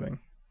Thanksgiving.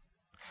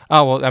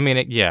 Oh, well, I mean,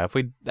 I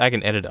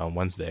can edit it on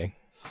Wednesday.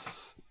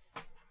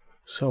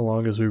 So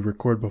long as we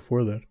record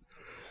before that.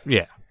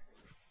 Yeah.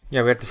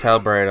 Yeah, we have to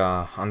celebrate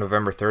on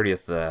November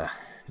 30th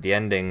the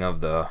ending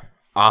of the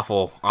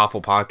awful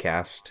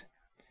podcast.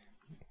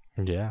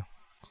 Yeah.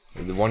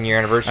 The 1 year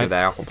anniversary of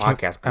that awful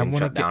podcast being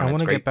shut down. I want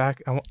to get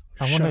back. I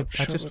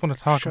just want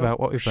to talk about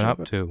what we've been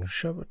up to.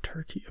 Shove a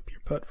turkey up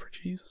your butt for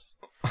Jesus.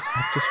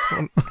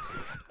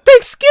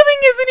 Thanksgiving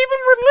isn't even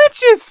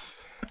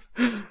religious.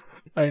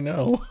 I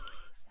know.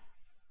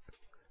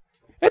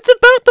 It's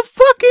about the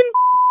fucking.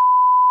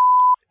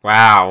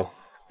 Wow.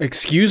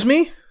 Excuse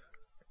me?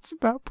 It's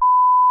about.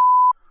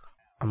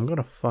 I'm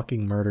gonna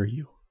fucking murder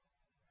you.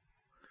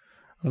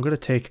 I'm gonna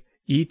take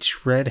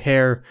each red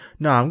hair.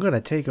 No, I'm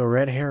gonna take a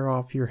red hair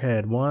off your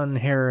head, one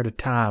hair at a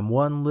time,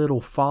 one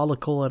little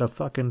follicle at a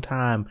fucking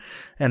time,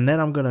 and then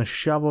I'm gonna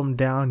shove them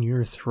down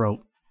your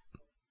throat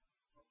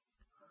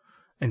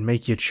and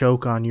make you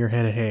choke on your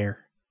head of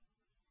hair.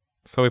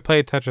 So we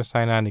played Tetris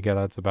 99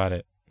 together. That's about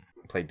it.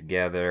 Played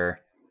together.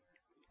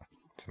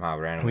 Somehow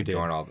randomly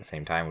joined all at the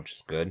same time, which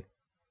is good.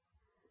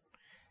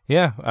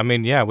 Yeah, I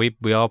mean, yeah, we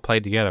all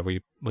played together.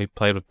 We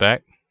played with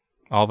Beck.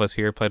 All of us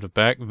here played with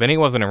Beck. Vinny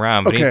wasn't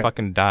around, but he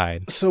fucking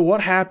died. So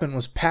what happened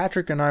was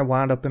Patrick and I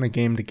wound up in a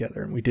game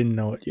together, and we didn't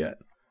know it yet.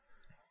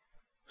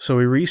 So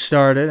we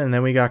restarted, and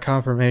then we got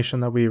confirmation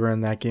that we were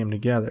in that game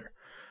together.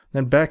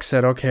 Then Beck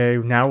said, okay,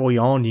 now we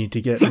all need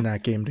to get in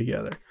that game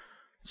together.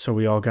 So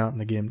we all got in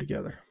the game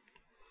together.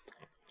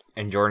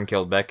 And Jordan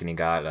killed Beck, and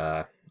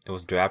he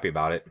was too happy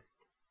about it.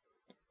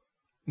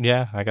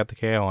 Yeah, I got the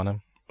KO on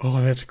him. Oh,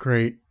 that's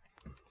great.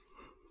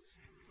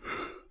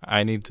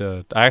 I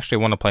actually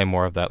want to play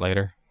more of that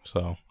later,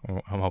 so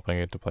I'm hoping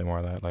I get to play more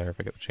of that later if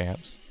I get the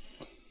chance.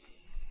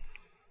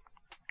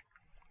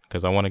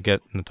 Because I want to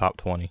get in the top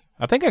 20.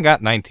 I think I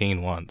got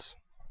 19 once.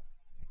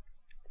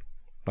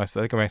 I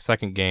think my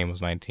second game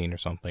was 19 or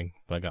something,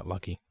 but I got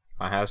lucky.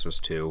 My house was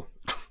 2.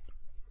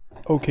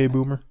 Okay,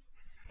 Boomer.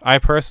 I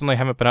personally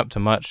haven't been up to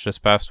much this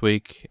past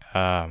week.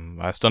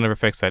 I still never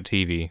fixed that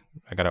TV.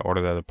 I gotta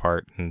order that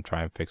apart and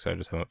try and fix it. I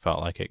just haven't felt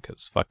like it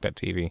because fuck that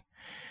TV.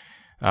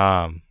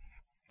 And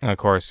of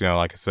course,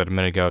 like I said a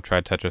minute ago,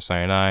 tried Tetris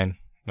 99.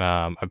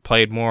 I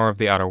played more of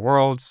the Outer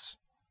Worlds,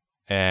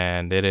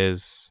 and it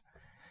is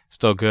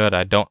still good.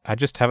 I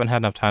just haven't had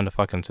enough time to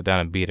fucking sit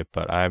down and beat it.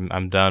 But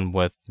I'm done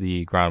with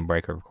the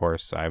Groundbreaker. Of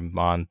course, I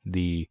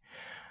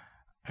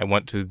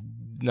went to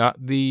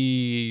not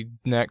the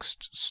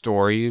next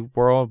story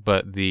world,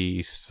 but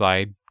the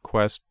side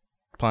quest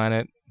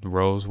planet,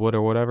 Rosewood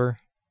or whatever,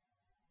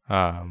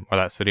 or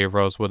that city of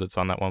Rosewood that's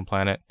on that one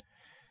planet,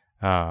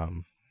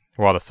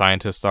 where all the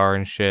scientists are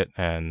and shit.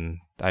 And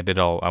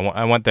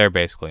I went there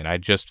basically, and I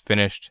just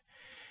finished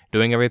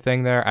doing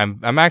everything there.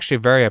 I'm actually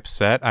very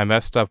upset. I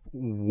messed up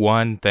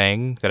one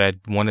thing that I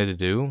wanted to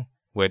do,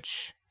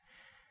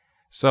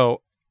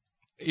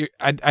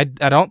 I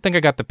don't think I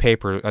got the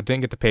paper. I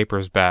didn't get the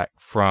papers back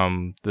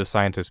from the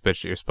scientist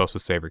bitch that you're supposed to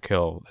save or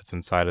kill that's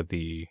inside of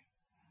the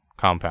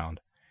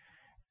compound.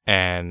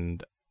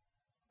 And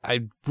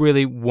I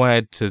really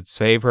wanted to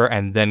save her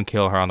and then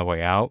kill her on the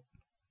way out.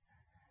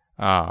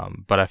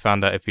 But I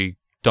found out if you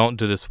don't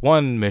do this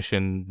one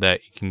mission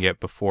that you can get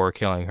before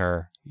killing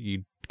her,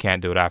 you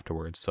can't do it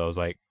afterwards. So I was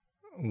like,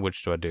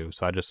 which do I do?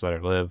 So I just let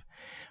her live.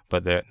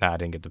 But I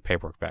didn't get the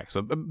paperwork back.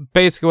 So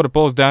basically what it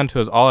boils down to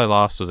is all I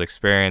lost was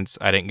experience.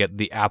 I didn't get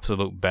the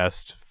absolute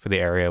best for the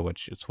area,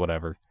 which it's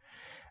whatever.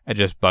 It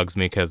just bugs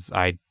me because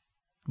I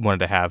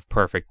wanted to have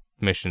perfect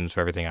missions for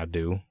everything I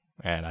do,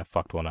 and I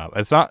fucked one up.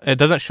 It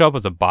doesn't show up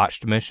as a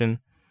botched mission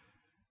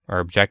or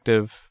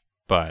objective,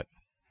 but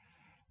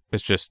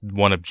it's just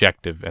one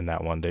objective and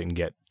that one didn't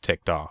get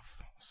ticked off.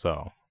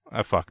 So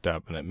I fucked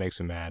up and it makes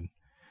me mad.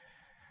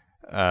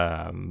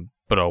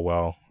 But oh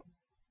well.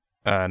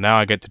 Now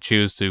I get to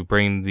choose to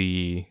bring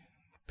the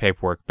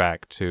paperwork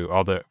back to,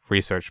 all the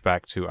research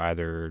back to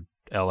either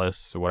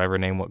Ellis or whatever her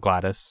name was,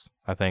 Gladys,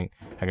 I think.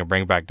 I can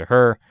bring it back to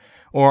her,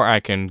 or I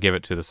can give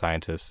it to the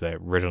scientists that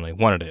originally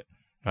wanted it,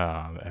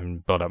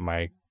 and build up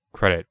my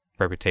credit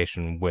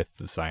reputation with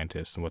the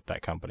scientists and with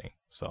that company.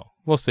 So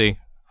we'll see.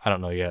 I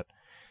don't know yet.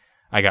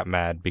 I got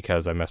mad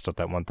because I messed up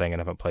that one thing and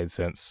haven't played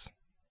since.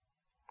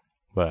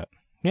 But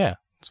yeah,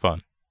 it's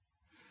fun.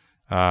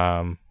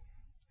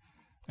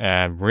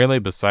 And really,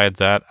 besides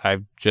that,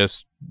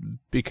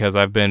 because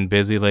I've been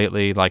busy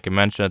lately, like I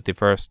mentioned at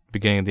the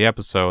beginning of the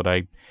episode,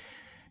 I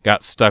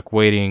got stuck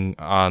waiting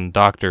on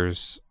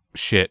doctor's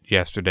shit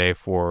yesterday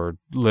for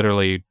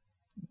literally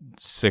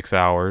 6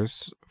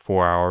 hours,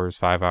 4 hours,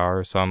 5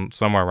 hours,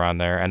 somewhere around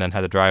there, and then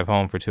had to drive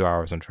home for 2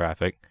 hours in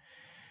traffic.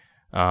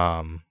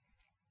 So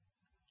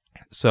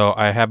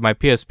I have my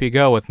PSP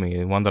Go with me,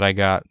 the one that I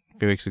got a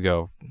few weeks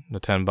ago, the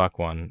 $10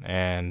 one,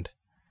 and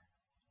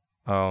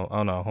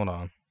oh no, hold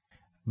on.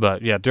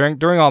 But yeah,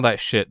 during all that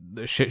shit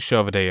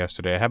show of a day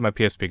yesterday, I had my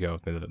PSP Go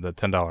with me, the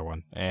 $10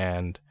 one,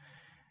 and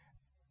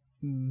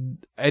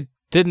it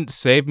didn't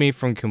save me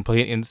from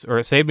complete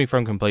it saved me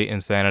from complete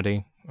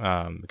insanity,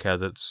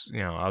 because it's,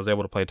 I was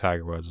able to play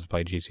Tiger Woods,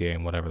 play GTA,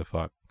 and whatever the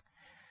fuck.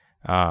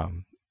 I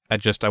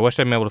wish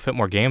I'd been able to fit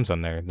more games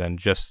on there than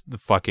just the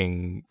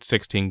fucking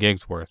 16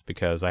 gigs worth,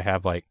 because I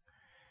have like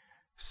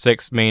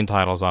 6 main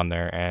titles on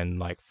there and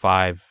like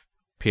 5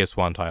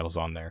 PS1 titles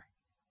on there.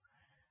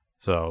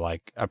 So,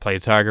 like, I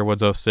played Tiger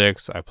Woods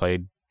 06, I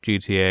played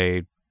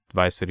GTA,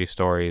 Vice City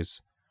Stories,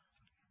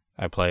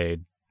 I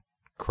played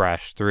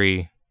Crash 3.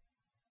 I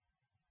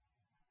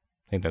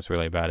think that's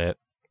really about it,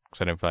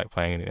 because I didn't feel like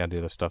playing any of the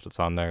other stuff that's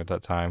on there at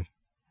that time.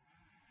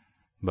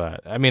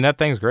 But, I mean, that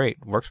thing's great.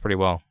 Works pretty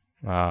well.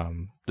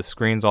 The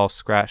screen's all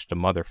scratched to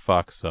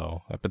motherfuck,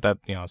 so, but that,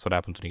 that's what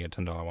happens when you get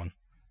a $10 one.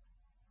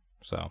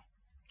 So,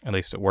 at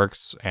least it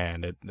works,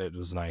 and it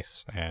was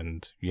nice,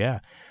 and yeah,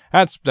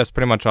 that's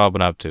pretty much all I've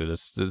been up to.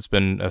 It's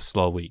been a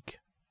slow week.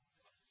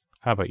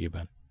 How about you,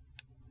 Ben?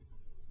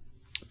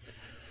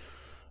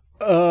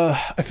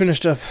 I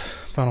finished up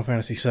Final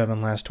Fantasy VII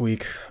last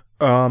week.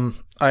 I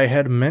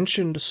had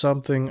mentioned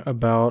something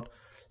about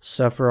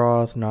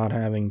Sephiroth not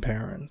having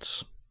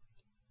parents.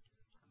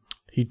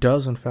 He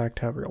does, in fact,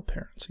 have real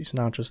parents. He's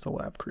not just a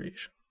lab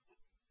creation.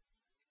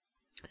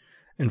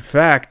 In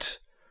fact,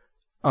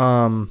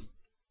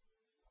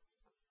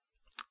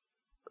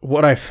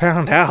 what I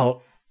found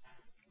out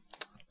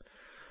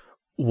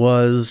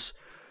was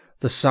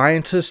the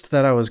scientist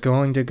that I was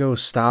going to go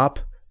stop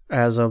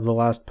as of the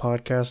last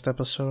podcast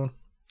episode,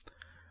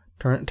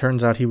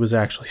 turns out he was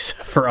actually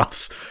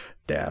Sephiroth's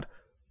dad.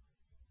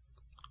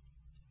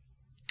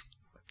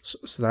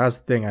 So that's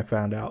the thing I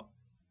found out.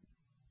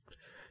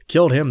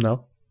 Killed him,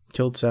 though.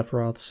 Killed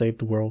Sephiroth, saved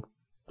the world,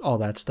 all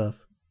that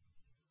stuff.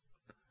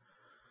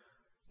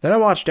 Then I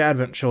watched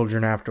Advent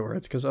Children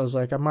afterwards, because I was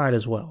like, I might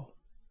as well.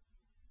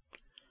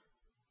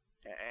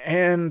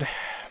 And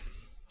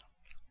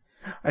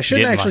I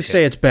shouldn't actually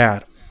say it's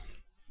bad,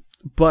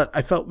 but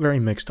I felt very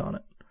mixed on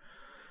it.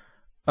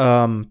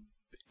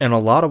 in a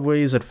lot of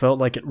ways, it felt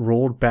like it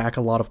rolled back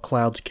a lot of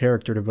Cloud's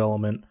character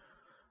development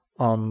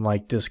on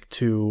like disc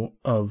 2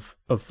 of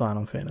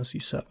Final Fantasy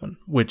VII,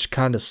 which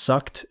kind of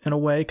sucked in a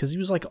way because he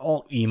was like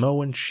all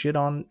emo and shit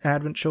on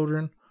Advent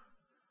Children,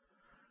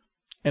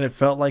 and it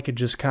felt like it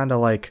just kind of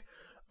like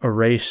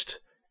erased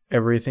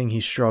everything he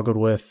struggled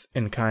with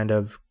and kind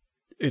of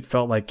it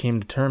felt like came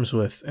to terms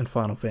with in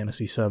Final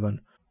Fantasy VII.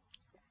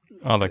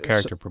 All the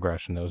character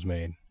progression that was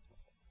made.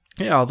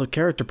 Yeah, all the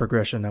character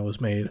progression that was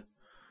made.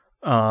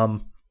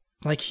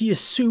 Like, he is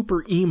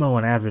super emo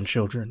in Advent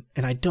Children,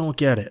 and I don't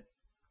get it.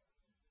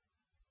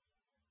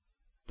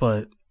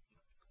 But,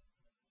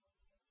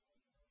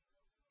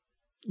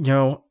 you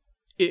know,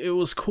 it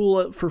was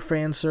cool for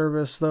fan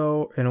service,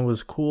 though, and it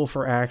was cool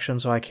for action,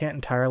 so I can't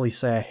entirely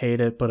say I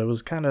hate it, but it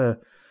was kind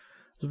of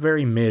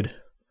very mid.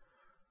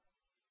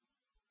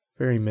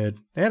 Very mid.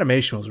 The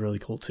animation was really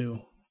cool,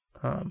 too.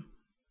 But,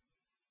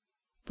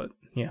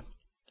 yeah.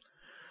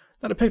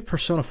 Then I picked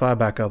Persona 5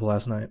 back up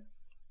last night.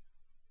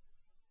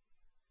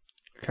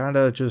 Kind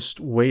of just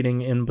waiting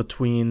in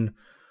between.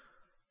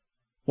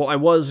 Well, I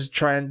was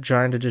trying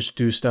to just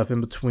do stuff in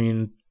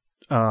between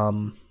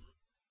the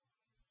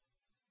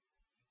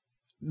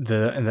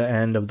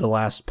end of the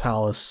last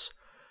palace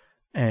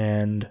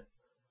and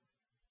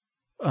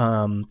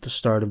the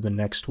start of the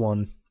next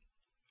one.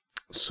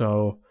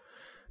 So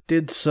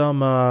did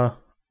some of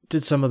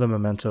the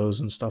mementos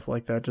and stuff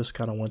like that. Just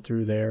kind of went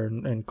through there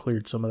and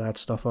cleared some of that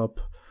stuff up.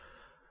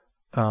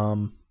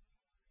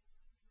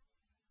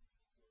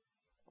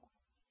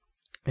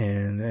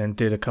 And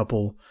did a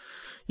couple,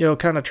 you know,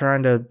 kind of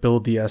trying to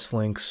build the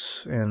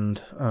S-links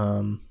and,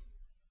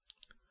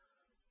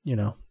 you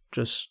know,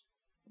 just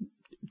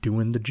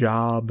doing the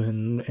job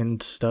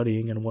and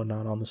studying and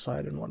whatnot on the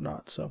side and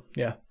whatnot. So,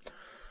 yeah,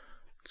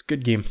 it's a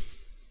good game.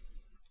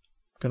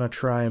 Gonna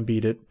try and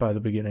beat it by the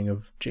beginning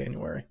of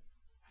January.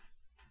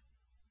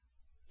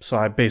 So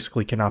I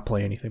basically cannot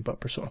play anything but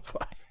Persona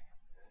 5.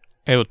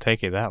 It'll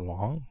take you that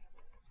long?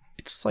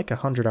 It's like a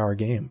 100-hour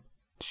game.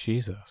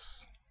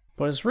 Jesus.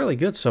 But it's really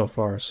good so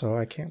far, so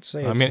I can't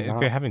say it's not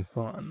if you're having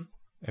fun.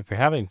 If you're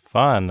having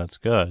fun, that's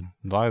good.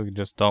 As long as you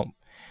just don't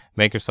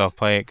make yourself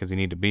play it because you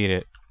need to beat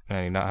it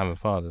and you're not having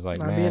fun. It's like,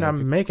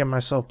 I'm making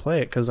myself play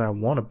it because I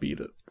want to beat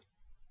it.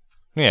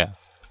 Yeah.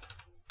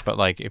 But,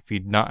 like, if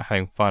you're not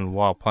having fun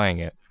while playing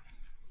it,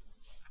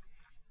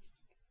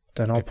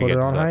 then I'll put it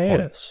on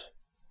hiatus.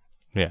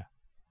 Yeah.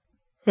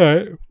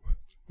 Alright.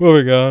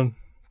 Moving on.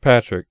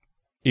 Patrick,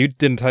 you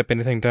didn't type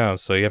anything down,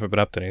 so you haven't been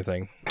up to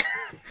anything.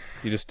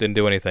 You just didn't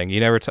do anything. You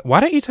never.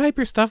 Why don't you type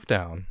your stuff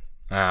down?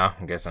 I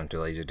guess I'm too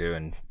lazy to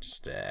and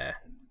just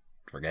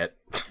forget.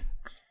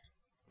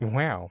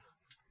 Wow.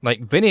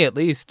 Like Vinny at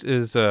least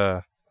is is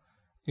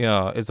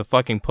a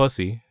fucking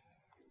pussy.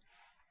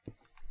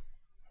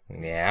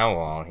 Yeah,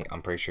 well,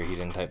 I'm pretty sure he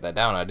didn't type that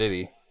down, did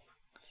he?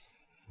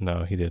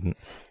 No, he didn't.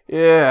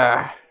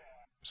 Yeah.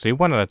 So he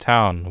went out of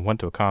town and went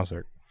to a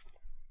concert.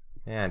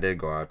 Yeah, I did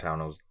go out of town.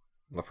 It was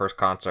the first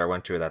concert I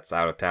went to that's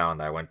out of town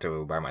that I went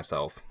to by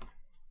myself.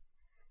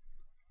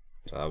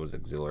 So that was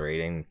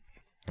exhilarating.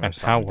 And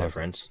how was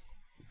it?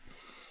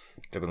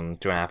 Took a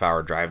 2.5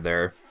 hour drive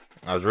there.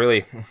 I was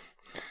really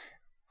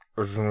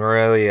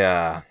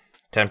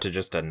tempted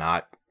just to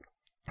not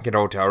get a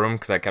hotel room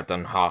because I kept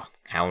on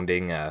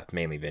hounding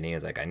mainly Vinny. I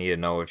was like, I need to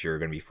know if you're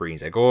going to be free.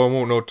 He's like, oh, I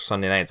won't know till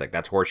Sunday night. It's like,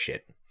 that's horseshit.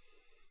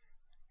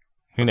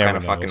 What kind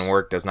of fucking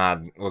work does not...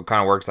 What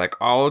kind of work's like,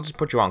 oh, I'll just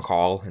put you on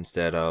call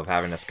instead of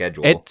having a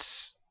schedule.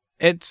 It's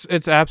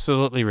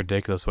absolutely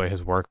ridiculous the way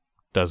his work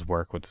does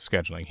work with the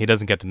scheduling. He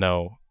doesn't get to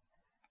know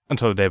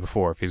until the day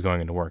before if he's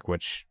going into work,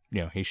 which, you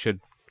know, he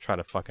should try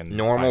to fucking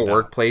normal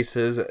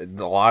workplaces,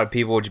 a lot of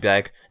people would just be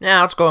like,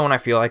 nah, let's go when I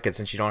feel like it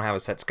since you don't have a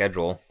set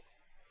schedule.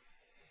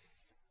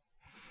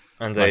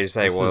 And they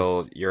say,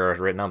 well, you're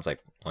written up. It's like,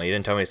 well, you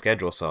didn't tell me a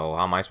schedule, so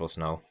how am I supposed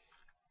to know?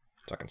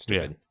 Fucking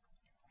stupid.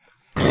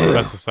 Yeah.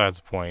 That's besides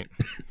the point.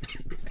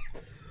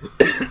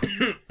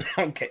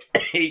 Okay.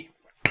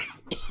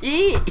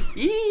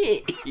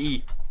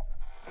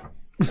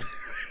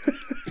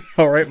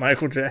 All right,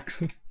 Michael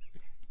Jackson.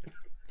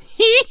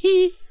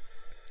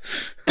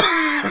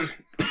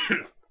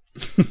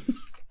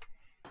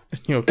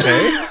 You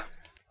okay?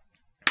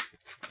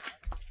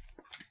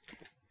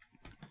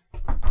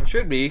 It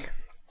should be.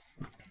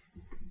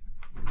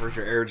 Where's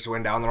your air just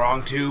went down the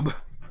wrong tube?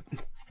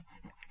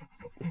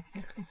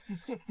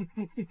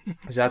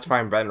 That's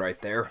fine, Ben, right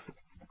there.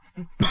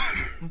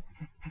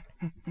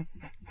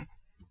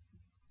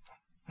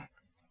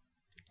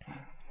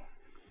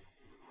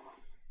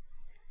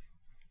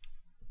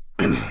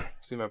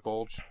 See my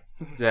bulge?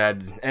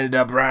 Dad ended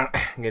up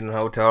getting a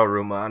hotel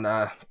room on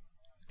a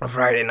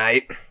Friday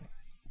night,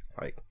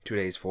 like 2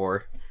 days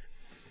for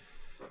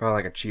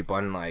like a cheap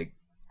one, like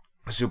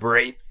Super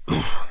 8.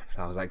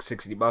 That was like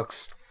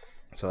 $60.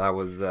 So that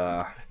was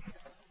a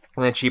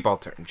cheap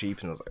alternative, cheap,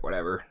 and I was like,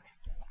 whatever.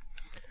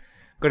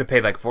 Could have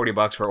paid like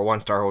 $40 for a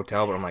 1-star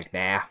hotel, but I'm like,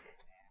 nah.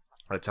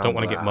 Don't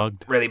want to get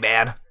mugged. Really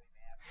bad.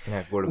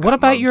 Yeah, what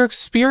about your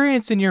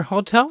experience in your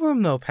hotel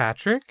room, though,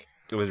 Patrick?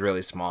 It was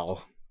really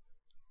small.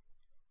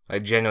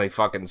 Like, genuinely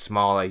fucking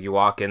small. Like, you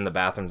walk in, the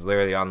bathroom's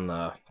literally on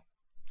the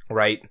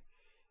right.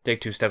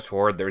 Take 2 steps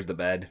forward, there's the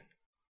bed.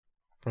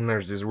 And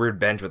there's this weird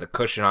bench with a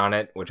cushion on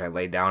it, which I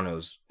laid down. It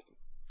was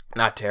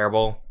not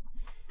terrible.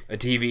 A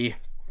TV,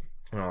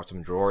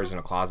 some drawers and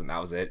a closet, and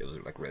that was it. It was,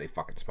 like, really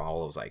fucking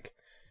small. It was, like,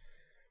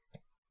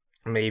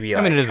 maybe,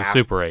 like, I mean, it is a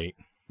Super 8.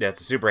 Yeah,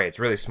 it's a Super 8. It's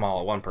really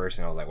small. One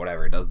person, I was like,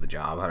 whatever, it does the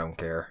job. I don't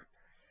care.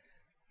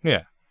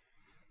 Yeah.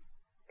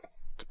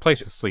 It's a place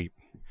to sleep.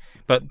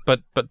 But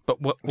what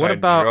So I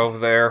about drove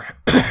there?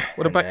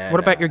 what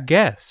about your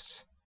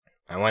guest?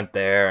 I went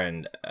there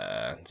and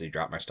so you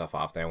dropped my stuff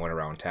off. Then I went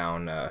around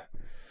town, going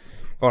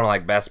to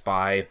like Best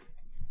Buy.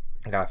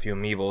 Got a few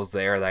amiibos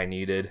there that I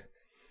needed.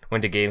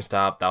 Went to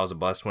GameStop. That was a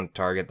bust. Went to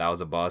Target. That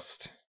was a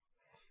bust.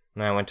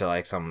 And then I went to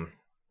like some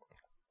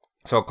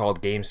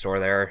so-called game store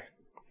there.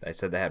 They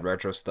said they had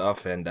retro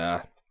stuff, and they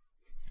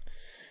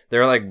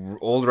were like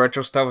old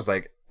retro stuff was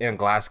like in a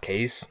glass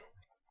case,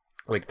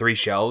 like 3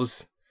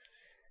 shelves,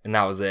 and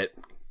that was it.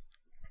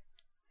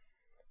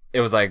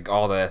 It was like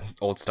all the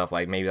old stuff,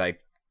 like maybe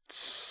like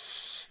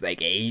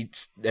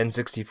 8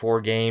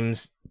 N64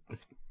 games.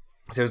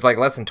 So it was like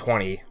less than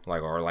 20,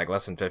 like, or like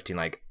less than 15,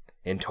 like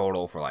in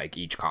total for like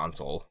each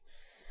console.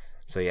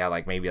 So yeah,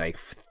 like maybe like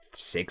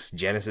 6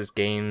 Genesis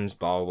games,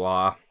 blah blah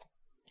blah.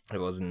 It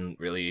wasn't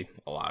really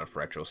a lot of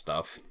retro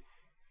stuff,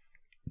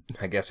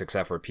 I guess,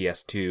 except for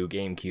PS2,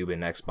 GameCube,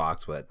 and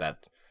Xbox. But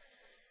that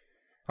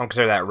I don't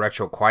consider that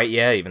retro quite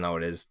yet, even though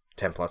it is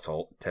 10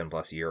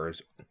 plus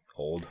years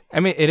old.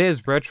 I mean, it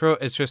is retro.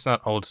 It's just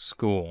not old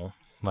school.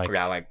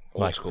 Like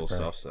old school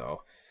stuff.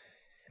 So,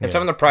 and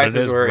some of the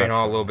prices were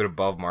retro. A little bit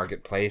above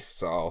marketplace.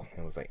 So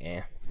it was like,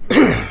 eh.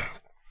 I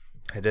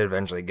did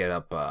eventually get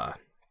up,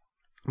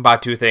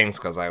 bought 2 things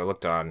because I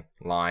looked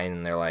online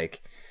and they're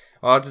like,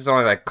 well, it's just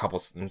only like a couple.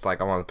 It's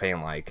like I'm only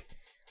paying like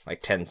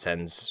 10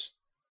 cents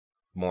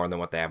more than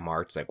what they have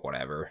marked. It's like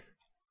whatever.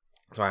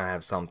 So I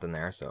have something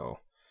there. So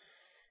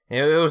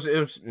it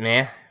was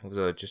meh. It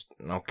was just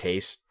an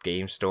okay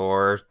game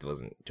store. It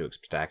wasn't too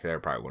spectacular. I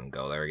probably wouldn't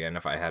go there again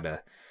if I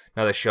had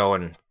another show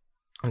in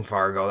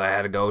Fargo that I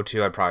had to go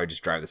to. I'd probably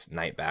just drive this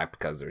night back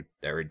because they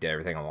did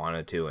everything I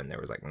wanted to, and there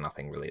was like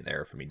nothing really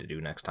there for me to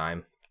do next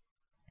time.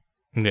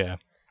 Yeah,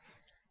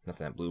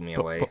 nothing that blew me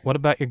away. But what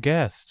about your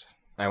guest?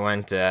 I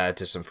went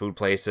to some food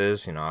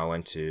places. I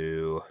went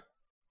to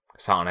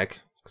Sonic,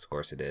 because of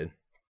course I did.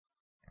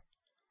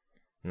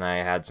 And I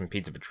had some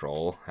Pizza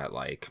Patrol at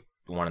like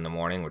 1 in the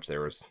morning, which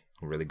there was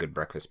really good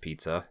breakfast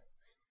pizza.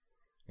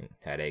 It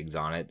had eggs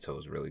on it, so it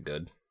was really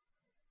good.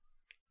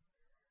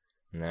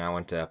 And then I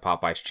went to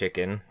Popeye's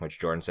Chicken, which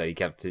Jordan said he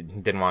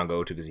didn't want to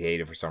go to because he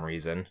hated it for some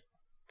reason.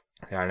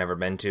 I'd never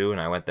been to, and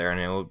I went there,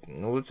 and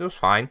it was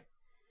fine.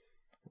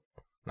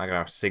 Not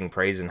gonna sing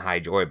praise and high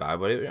joy about it,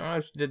 but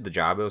it did the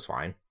job. It was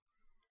fine.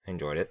 I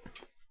enjoyed it.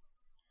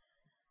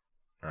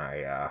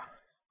 I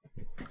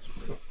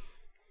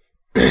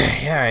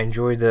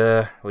enjoyed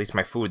at least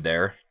my food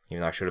there,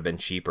 even though I should have been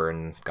cheaper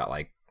and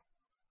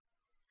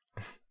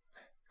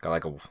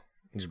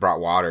just brought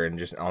water and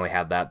just only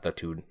had that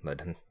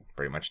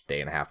pretty much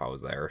day and a half I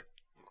was there.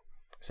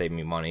 Saved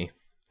me money.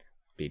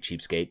 Be a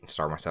cheapskate,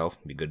 starve myself.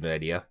 Be a good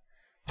idea.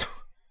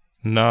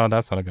 No,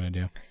 that's not a good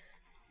idea.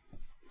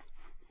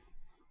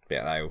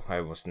 Yeah,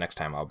 I was next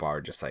time I'll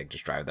bar just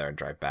drive there and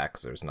drive back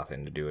because there's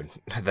nothing to do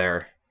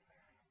there.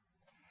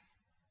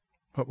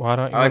 But why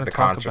don't you? I like the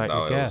talk concert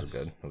about though. Your It guest? was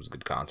good. It was a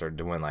good concert.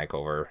 It went like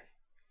over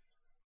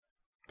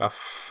about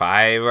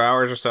 5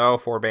 hours or so.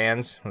 4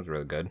 bands. It was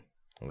really good.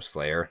 It was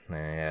Slayer.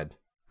 They had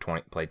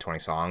played 20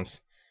 songs.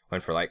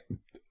 Went for like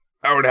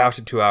hour and a half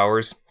to 2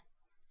 hours.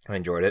 I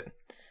enjoyed it.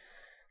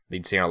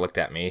 Lead singer looked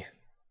at me.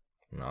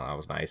 No, that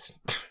was nice.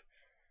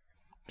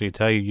 Did he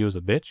tell you was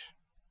a bitch?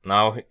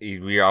 No,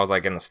 I was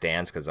like in the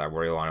stands because I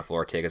really wanted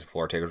floor tickets.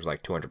 Floor tickets was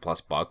like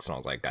 $200+ bucks, and I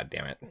was like, God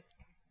damn it.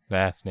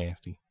 That's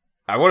nasty.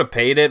 I would have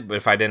paid it, but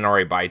if I didn't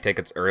already buy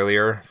tickets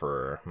earlier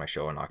for my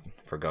show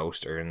for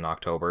Ghost in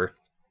October,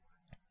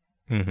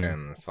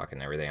 and this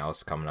fucking everything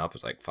else coming up,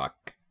 it's like,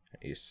 fuck.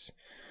 It's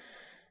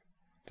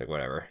like,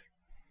 whatever.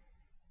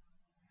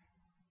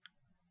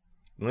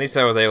 At least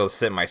I was able to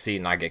sit in my seat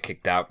and not get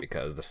kicked out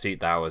because the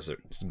seat that I was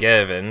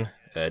given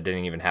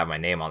didn't even have my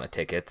name on the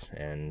ticket,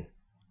 and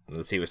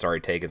the seat was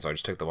already taken, so I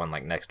just took the one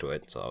like next to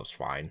it, so I was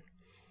fine.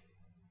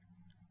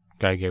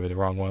 Guy gave you the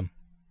wrong one.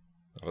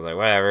 I was like,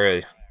 whatever,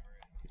 it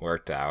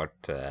worked out.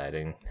 I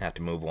didn't have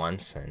to move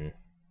once, and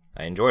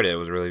I enjoyed it. It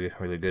was a really,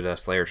 really good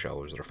Slayer show.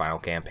 It was their final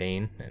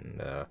campaign, and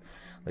at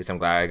least I'm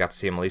glad I got to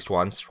see them at least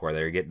once before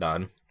they get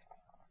done.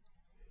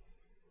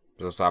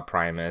 So I saw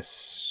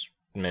Primus,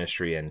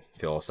 Ministry, and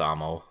Phil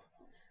Osamo,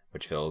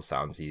 which Phil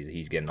sounds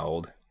he's getting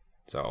old,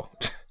 so...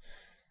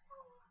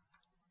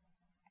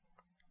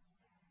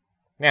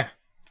 Yeah,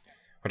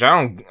 which I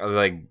don't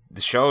like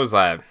the shows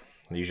that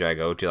usually I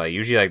go to. Like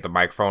usually, like the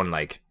microphone,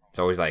 like it's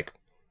always like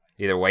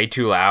either way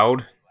too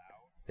loud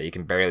that you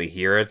can barely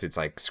hear it. It's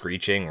like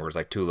screeching, or it's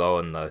like too low,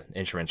 and the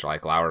instruments are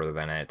like louder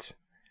than it.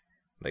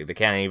 Like they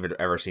can't even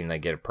ever seem to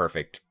get a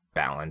perfect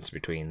balance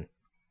between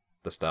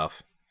the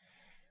stuff.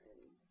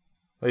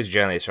 At least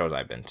generally the shows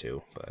I've been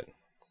to, but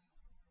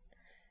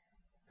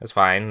it's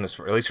fine. At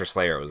least for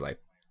Slayer, it was like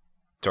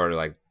sort of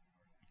like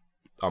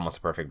almost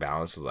a perfect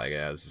balance. It was like,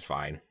 yeah, this is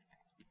fine.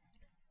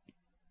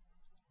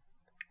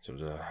 So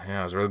it was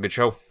it was a really good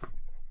show.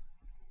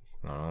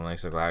 I'm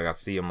so glad I got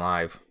to see him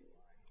live.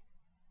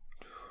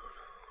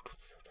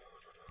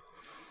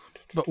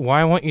 But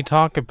why won't you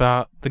talk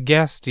about the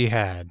guest you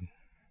had?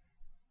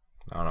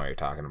 I don't know what you're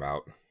talking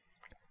about.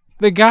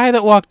 The guy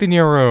that walked in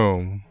your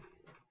room.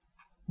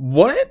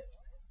 What?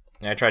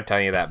 I tried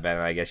telling you that, Ben,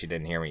 and I guess you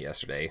didn't hear me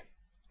yesterday.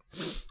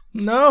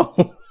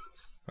 No.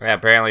 Yeah,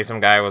 apparently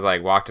some guy was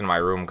like walked in my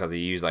room because he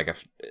used like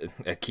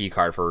a key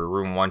card for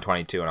room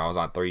 122, and I was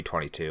on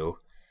 322.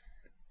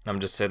 I'm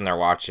just sitting there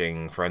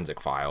watching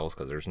Forensic Files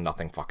because there's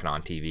nothing fucking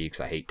on TV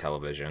because I hate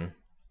television.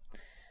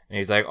 And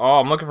he's like, "Oh,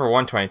 I'm looking for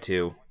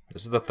 122.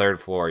 This is the 3rd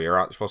floor.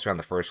 You're supposed to be on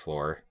the 1st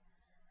floor."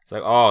 It's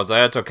like, "Oh,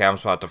 that's okay. I'm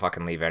supposed to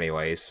fucking leave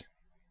anyways."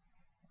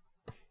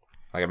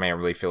 Like, I made him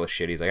really feel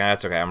shitty. He's like,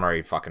 "That's okay. I'm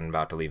already fucking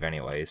about to leave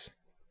anyways."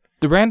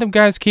 The random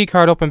guy's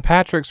keycard opened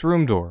Patrick's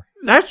room door.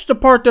 That's the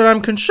part that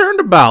I'm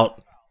concerned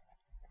about.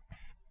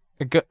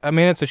 I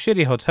mean, it's a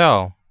shitty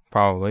hotel,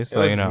 probably. So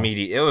it was you know,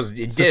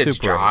 it did its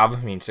job.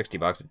 I mean,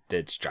 $60. It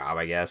did its job,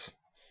 I guess.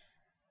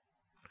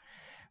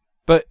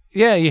 But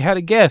yeah, you had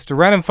a guest. A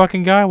random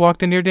fucking guy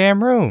walked into your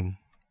damn room.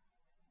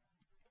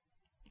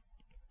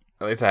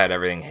 At least I had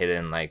everything hidden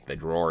in like the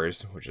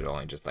drawers, which is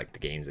only just like the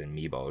games and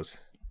amiibos.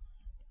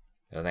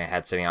 The other thing I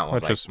had sitting out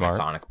was like my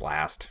Sonic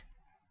Blast.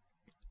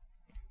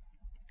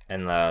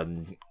 And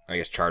the, I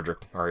guess, charger,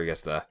 or I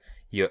guess the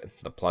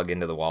plug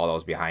into the wall that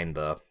was behind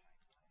the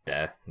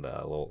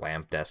little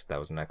lamp desk that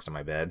was next to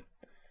my bed.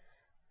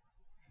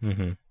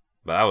 Mm-hmm.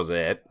 But that was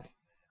it.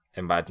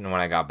 And when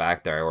I got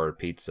back there, I ordered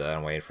pizza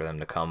and waited for them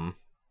to come.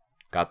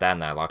 Got that,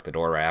 and then I locked the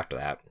door right after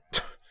that.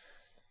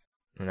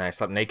 And then I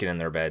slept naked in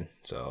their bed,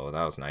 so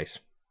that was nice.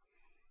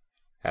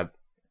 I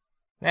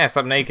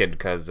slept naked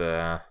because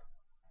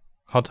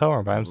hotel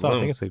room by himself.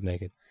 He can sleep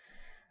naked.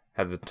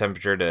 Had the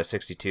temperature to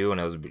 62,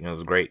 and it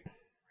was great.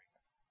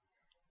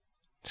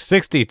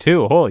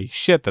 62? Holy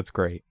shit, that's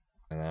great.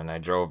 And then I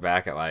drove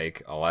back at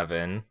like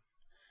 11,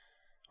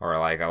 or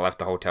like I left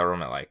the hotel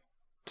room at like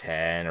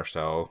 10 or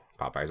so.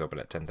 Popeyes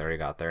opened at 10:30.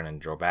 Got there and then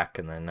drove back,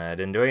 and then I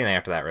didn't do anything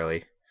after that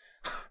really.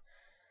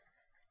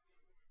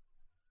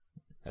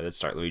 I did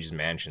start Luigi's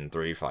Mansion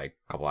 3 for like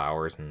a couple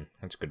hours, and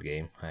that's a good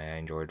game. I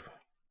enjoyed.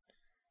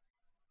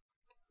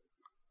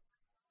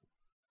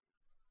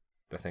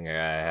 I think I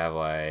have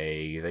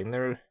like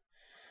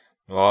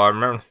well, I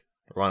remember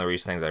one of the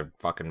recent things I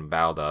fucking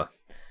battled a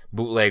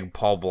bootleg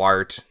Paul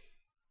Blart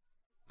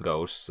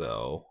Ghost,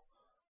 so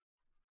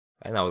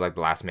I think that was like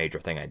the last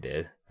major thing I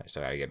did. I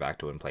still gotta get back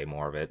to it and play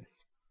more of it.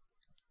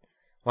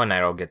 One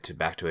night I'll get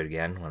back to it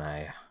again when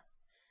I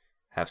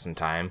have some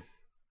time.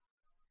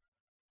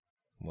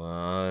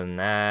 Well,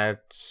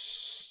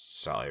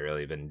 that's all I've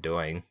really been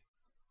doing.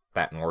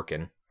 That and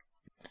working.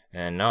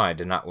 And no, I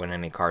did not win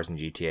any cars in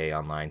GTA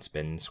Online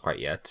spins quite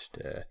yet.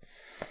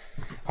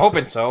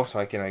 Hoping so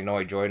I can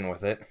annoy Jordan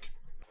with it.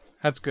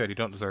 That's good. You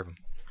don't deserve them.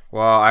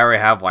 Well, I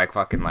already have like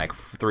fucking like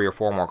 3 or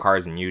 4 more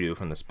cars than you do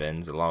from the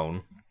spins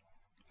alone.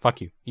 Fuck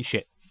you. You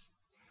shit.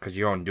 Because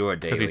you don't do it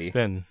daily. Because you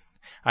spin.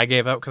 I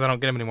gave up because I don't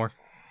get them anymore.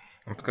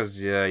 It's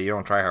because you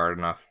don't try hard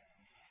enough.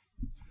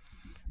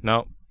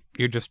 No,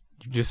 you just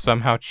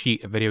somehow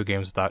cheat at video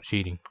games without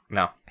cheating.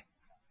 No.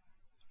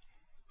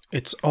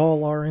 It's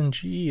all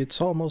RNG.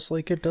 It's almost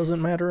like it doesn't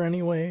matter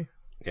anyway.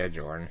 Yeah,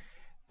 Jordan.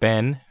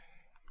 Ben,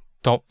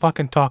 don't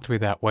fucking talk to me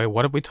that way.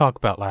 What did we talk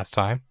about last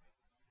time?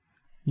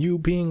 You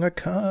being a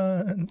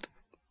cunt.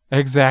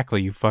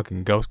 Exactly, you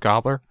fucking ghost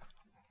gobbler.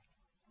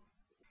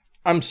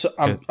 I'm so.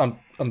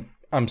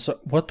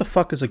 What the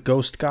fuck is a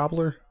ghost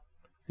gobbler?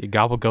 You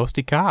gobble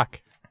ghosty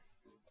cock.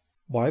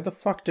 Why the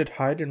fuck did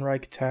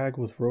Heidenreich tag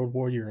with Road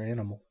Warrior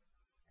Animal?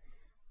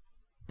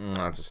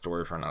 That's a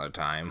story for another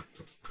time.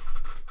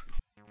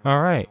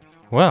 Alright,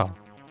 well,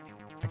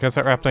 I guess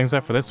that wraps things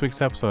up for this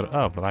week's episode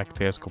of the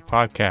Lackadaisical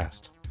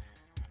Podcast.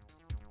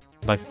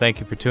 I'd like to thank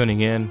you for tuning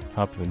in.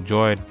 Hope you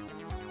enjoyed.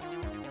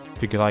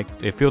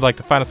 If you'd like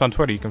to find us on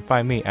Twitter, you can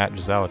find me at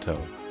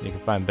Giselito. You can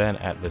find Ben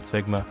at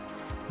VidSigma.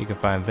 You can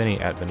find Vinny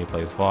at Vinny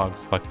Plays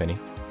Vlogs. Fuck Vinny.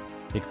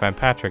 You can find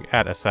Patrick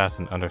at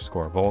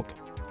Assassin_Volk.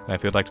 And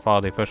if you'd like to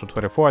follow the official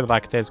Twitter for the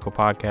Lackadaisical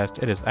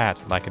Podcast, it is at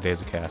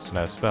Lackadaisicast, and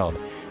that is spelled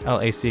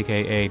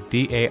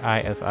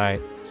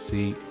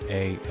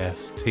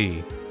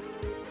LACKADAISICAST.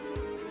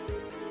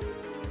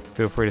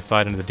 Feel free to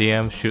slide into the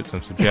DMs, shoot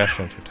some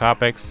suggestions for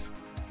topics,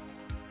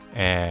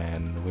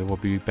 and we will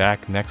be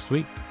back next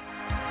week.